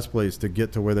in last place to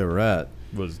get to where they were at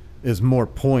is more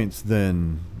points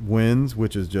than wins,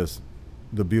 which is just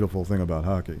the beautiful thing about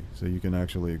hockey. So you can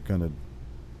actually kind of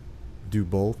do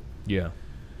both. Yeah.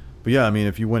 But yeah, I mean,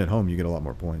 if you win at home, you get a lot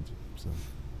more points. So.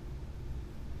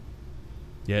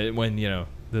 Yeah, when the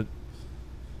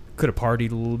could have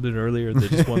partied a little bit earlier. They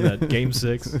just won that game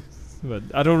 6. But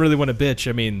I don't really want to bitch.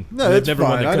 I mean, no, they've it's never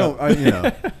fine. won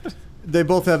the cup. They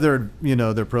both have their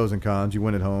their pros and cons. You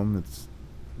win at home,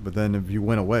 but then if you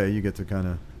win away, you get to kind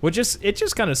of. Well, it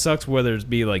just kind of sucks whether it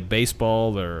be like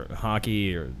baseball or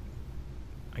hockey or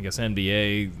I guess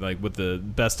NBA, like with the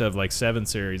best of like 7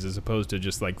 series as opposed to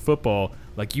just like football.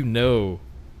 Like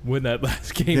when that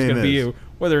last game's going to be,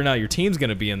 whether or not your team's going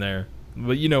to be in there,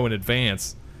 but in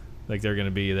advance, like they're going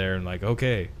to be there and like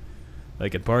okay,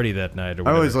 like at party that night or whatever.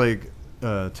 I always like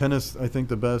tennis. I think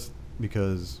the best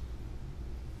because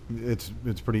it's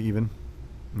pretty even.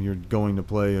 You're going to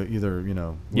play either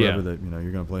wherever that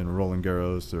you're going to play in Roland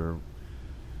Garros or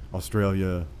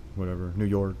Australia, whatever, New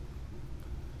York.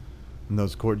 And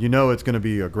those court, it's going to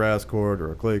be a grass court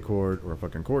or a clay court or a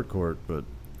fucking court, but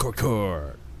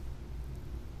court.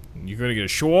 You're going to get a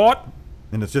shot.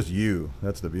 And it's just you.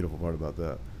 That's the beautiful part about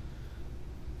that.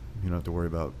 You don't have to worry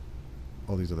about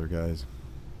all these other guys.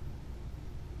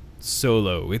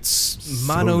 solo. It's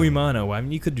mano Solo. y mano. I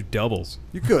mean, you could do doubles.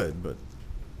 You could, but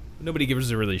Nobody gives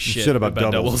a really shit about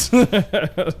doubles.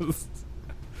 doubles.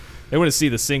 They want to see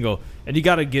the single, and you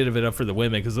got to give it up for the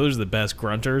women because those are the best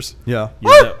grunters. yeah.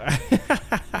 God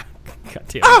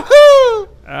damn it.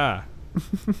 Ah.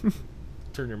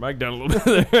 Turn your mic down a little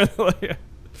bit there.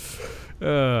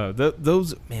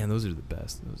 Those are the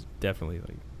best. Those definitely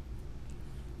like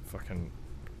fucking.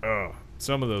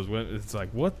 Some of those women. It's like,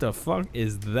 what the fuck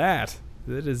is that?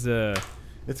 That is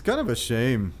It's kind of a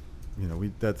shame, you know.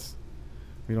 We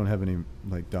don't have any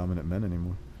like dominant men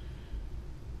anymore.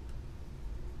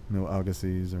 No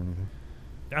Agassiz or anything.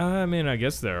 I mean, I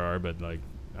guess there are, but like,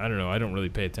 I don't know. I don't really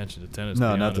pay attention to tennis. No,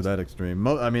 to be not to honest. that extreme.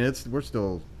 I mean, we're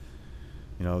still,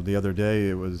 you know, the other day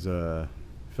it was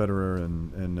Federer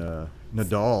and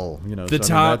Nadal. You know, The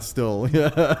so, I mean, top- that's still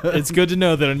yeah. It's good to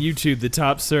know that on YouTube, the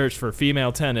top search for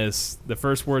female tennis, the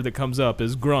first word that comes up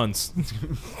is grunts.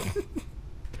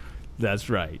 That's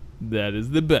right. That is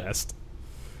the best.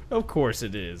 Of course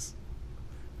it is.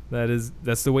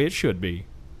 That's the way it should be.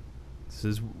 This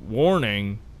is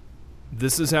warning.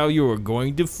 This is how you are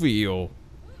going to feel.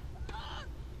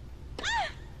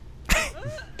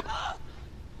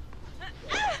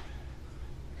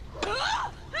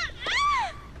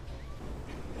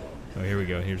 Oh, here we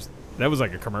go. That was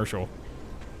like a commercial.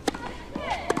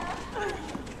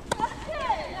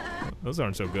 Those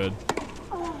aren't so good.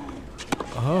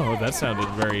 Oh, that sounded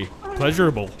very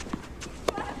pleasurable.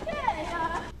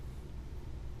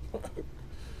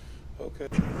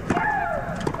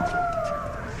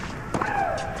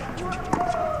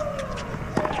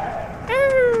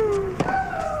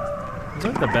 Those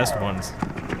aren't the best ones.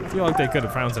 I feel like they could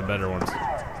have found some better ones.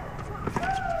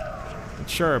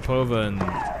 It's Sharapova and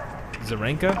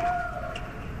Zarenka?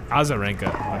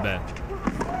 Azarenka, my bad.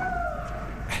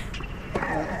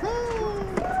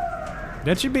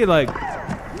 That should be like,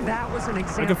 That was an I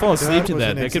example. could fall asleep to was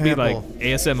that. an That could be like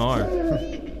example.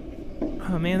 ASMR.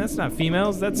 Oh man, that's not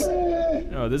females. That's,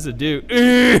 oh, this is a dude.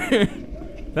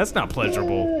 That's not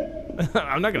pleasurable.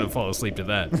 I'm not gonna fall asleep to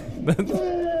that.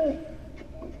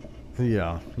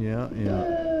 Yeah.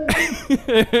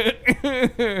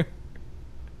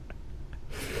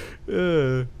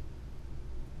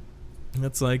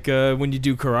 That's like when you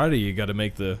do karate, you got to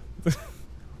make the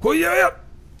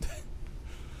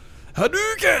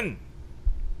Hadouken.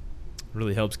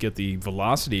 Really helps get the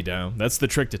velocity down. That's the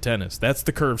trick to tennis. That's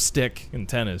the curved stick in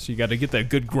tennis. You got to get that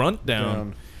good grunt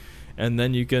down, and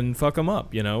then you can fuck them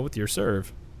up, you know, with your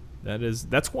serve.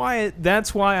 That's why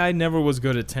I never was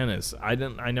good at tennis. I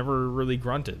never really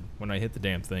grunted when I hit the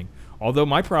damn thing. Although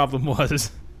my problem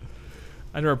was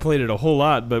I never played it a whole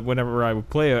lot, but whenever I would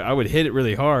play it, I would hit it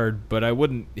really hard, but I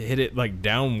wouldn't hit it like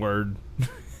downward.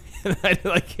 And I'd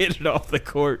like hit it off the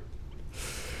court.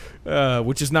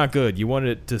 Which is not good. You want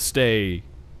it to stay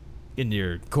in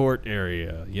your court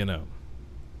area, you know.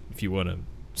 If you want to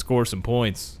score some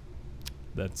points.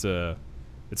 That's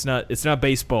it's not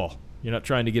baseball. You're not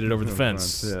trying to get it over the No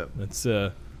fence. front, yeah. That's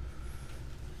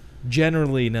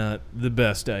generally not the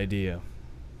best idea.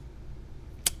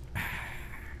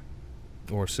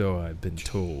 Or so I've been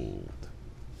told.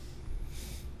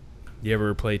 You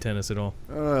ever play tennis at all?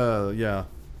 Yeah.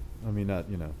 I mean, not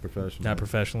professionally. Not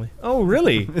professionally. Oh,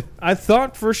 really? I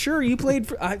thought for sure you played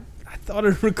for. I thought I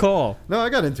recall. No, I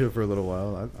got into it for a little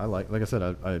while. I like I said,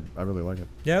 I really like it.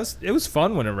 Yeah, it was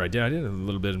fun whenever I did. I did it a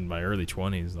little bit in my early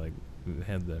 20s. Like, we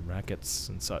had the rackets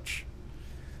and such.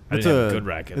 I It's didn't a have good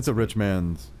rackets. It's a rich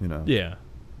man's, Yeah.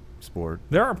 sport.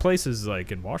 There are places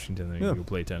like in Washington that you Yeah. can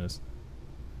play tennis.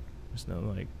 There's no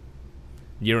like.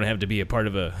 You don't have to be a part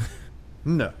of a.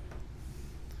 No.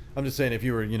 I'm just saying, if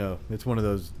you were, it's one of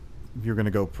those. If you're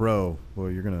gonna go pro, well,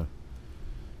 you're gonna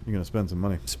spend some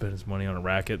money. Spend his money on a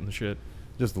racket and shit.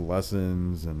 Just the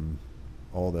lessons and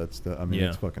all that stuff. I mean, Yeah.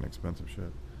 it's fucking expensive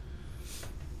shit.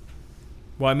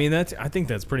 Well, I mean, I think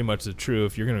that's pretty much the true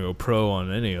if you're gonna go pro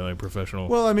on any like professional.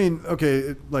 Well, I mean,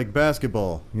 okay, like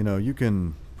basketball, you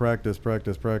can practice.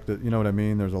 You know what I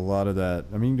mean? There's a lot of that.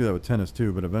 I mean, you can do that with tennis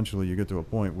too, but eventually you get to a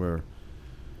point where,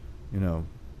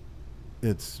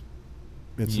 it's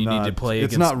You not, need to play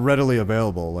it's against- not readily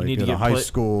available, like need to in a get high play-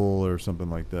 school or something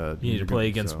like that. you need to play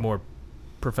against so- more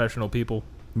professional people.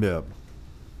 Yeah.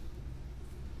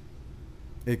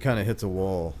 It kind of hits a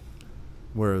wall,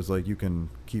 whereas like you can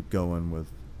keep going with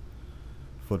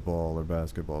football or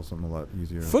basketball, something a lot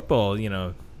easier. Football,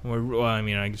 well, I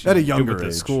mean, I guess At a you do it younger with the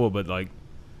age. school, but like,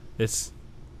 it's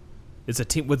a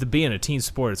team. With it being a team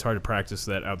sport, it's hard to practice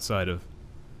that outside of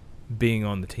being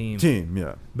on the team. Team,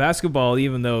 yeah. Basketball,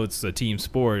 even though it's a team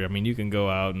sport, I mean, you can go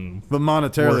out and But work on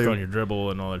monetarily your dribble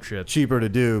and all that shit. cheaper to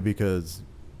do because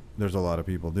there's a lot of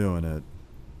people doing it.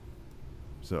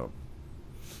 So,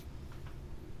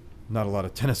 not a lot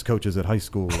of tennis coaches at high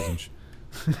schools.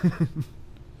 And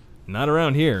Not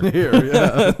around here. here,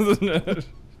 yeah.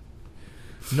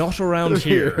 Not around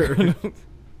here.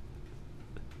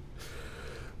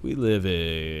 We live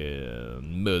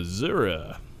in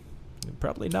Missouri.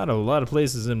 Probably not a lot of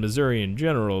places in Missouri in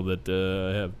general that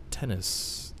have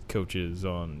tennis coaches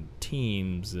on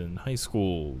teams in high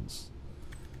schools.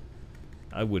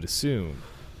 I would assume.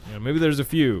 Maybe there's a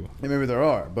few. And maybe there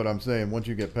are, but I'm saying once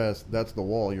you get past, that's the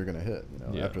wall you're going to hit.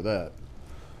 Yeah. After that,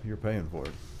 you're paying for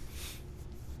it.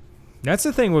 That's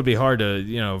the thing would be hard to,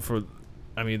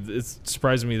 it's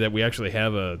surprising me that we actually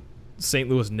have a St.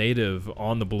 Louis native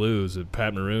on the Blues,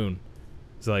 Pat Maroon.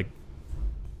 It's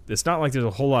not like there's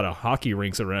a whole lot of hockey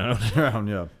rinks around.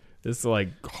 Yeah. It's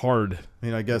hard. I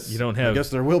mean, I guess You don't have- I guess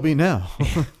there will be now.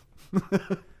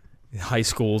 High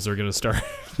schools are going to start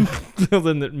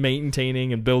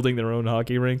maintaining and building their own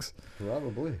hockey rinks.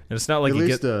 Probably. And it's not like At you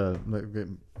least get.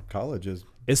 colleges.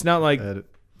 It's not like Had it.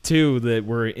 too that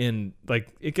we're in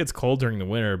it gets cold during the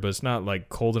winter, but it's not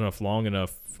cold enough long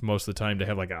enough most of the time to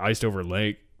have an iced over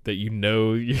lake that you're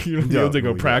gonna be able to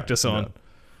go practice on. Yeah.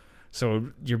 So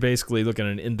you're basically looking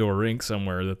at an indoor rink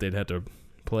somewhere that they'd have to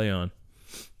play on.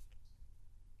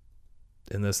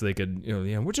 Unless they could,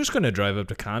 we're just going to drive up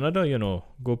to Canada,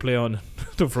 go play on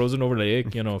the frozen over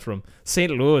lake, from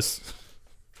St. Louis.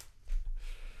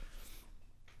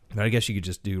 But I guess you could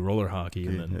just do roller hockey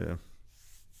and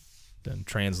then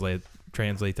translate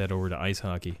that over to ice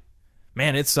hockey.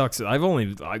 Man, it sucks. I've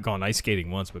gone ice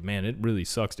skating once, but man, it really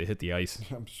sucks to hit the ice.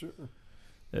 I'm sure.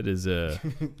 That is,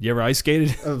 you ever ice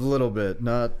skated? A little bit.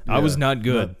 Not. I was not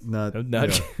good. Not.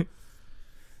 Not yeah.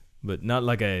 But not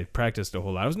like I practiced a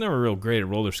whole lot. I was never real great at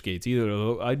roller skates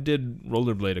either. I did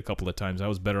rollerblade a couple of times. I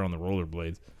was better on the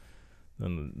rollerblades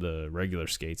than the regular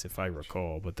skates, if I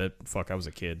recall. But I was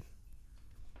a kid.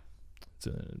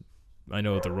 I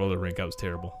know at the roller rink I was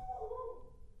terrible.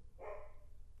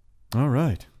 All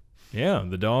right. Yeah,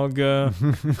 the dog. Did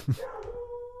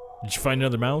you find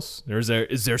another mouse?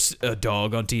 Is there a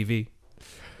dog on TV?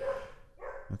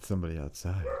 That's somebody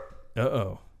outside.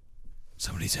 Uh-oh.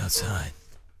 Somebody's outside.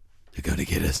 They're going to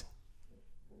get us.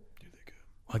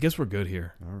 Well, I guess we're good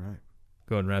here. All right.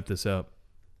 Go ahead and wrap this up.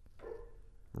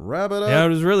 Wrap it up. Yeah, I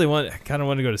was really I kind of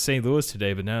want to go to St. Louis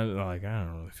today, but now I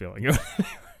don't really feel like going.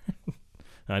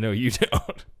 I know you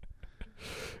don't.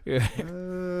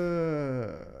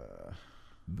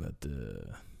 But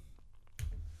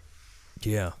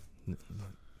yeah,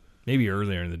 maybe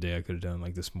earlier in the day I could have done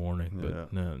this morning,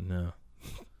 but no.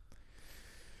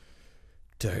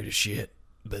 Tired of shit.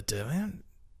 But man,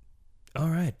 all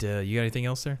right. You got anything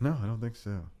else there? No, I don't think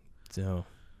so. So,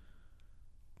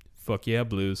 fuck yeah,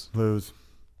 Blues. Blues.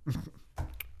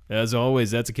 As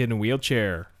always, that's a kid in a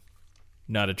wheelchair,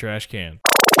 not a trash can.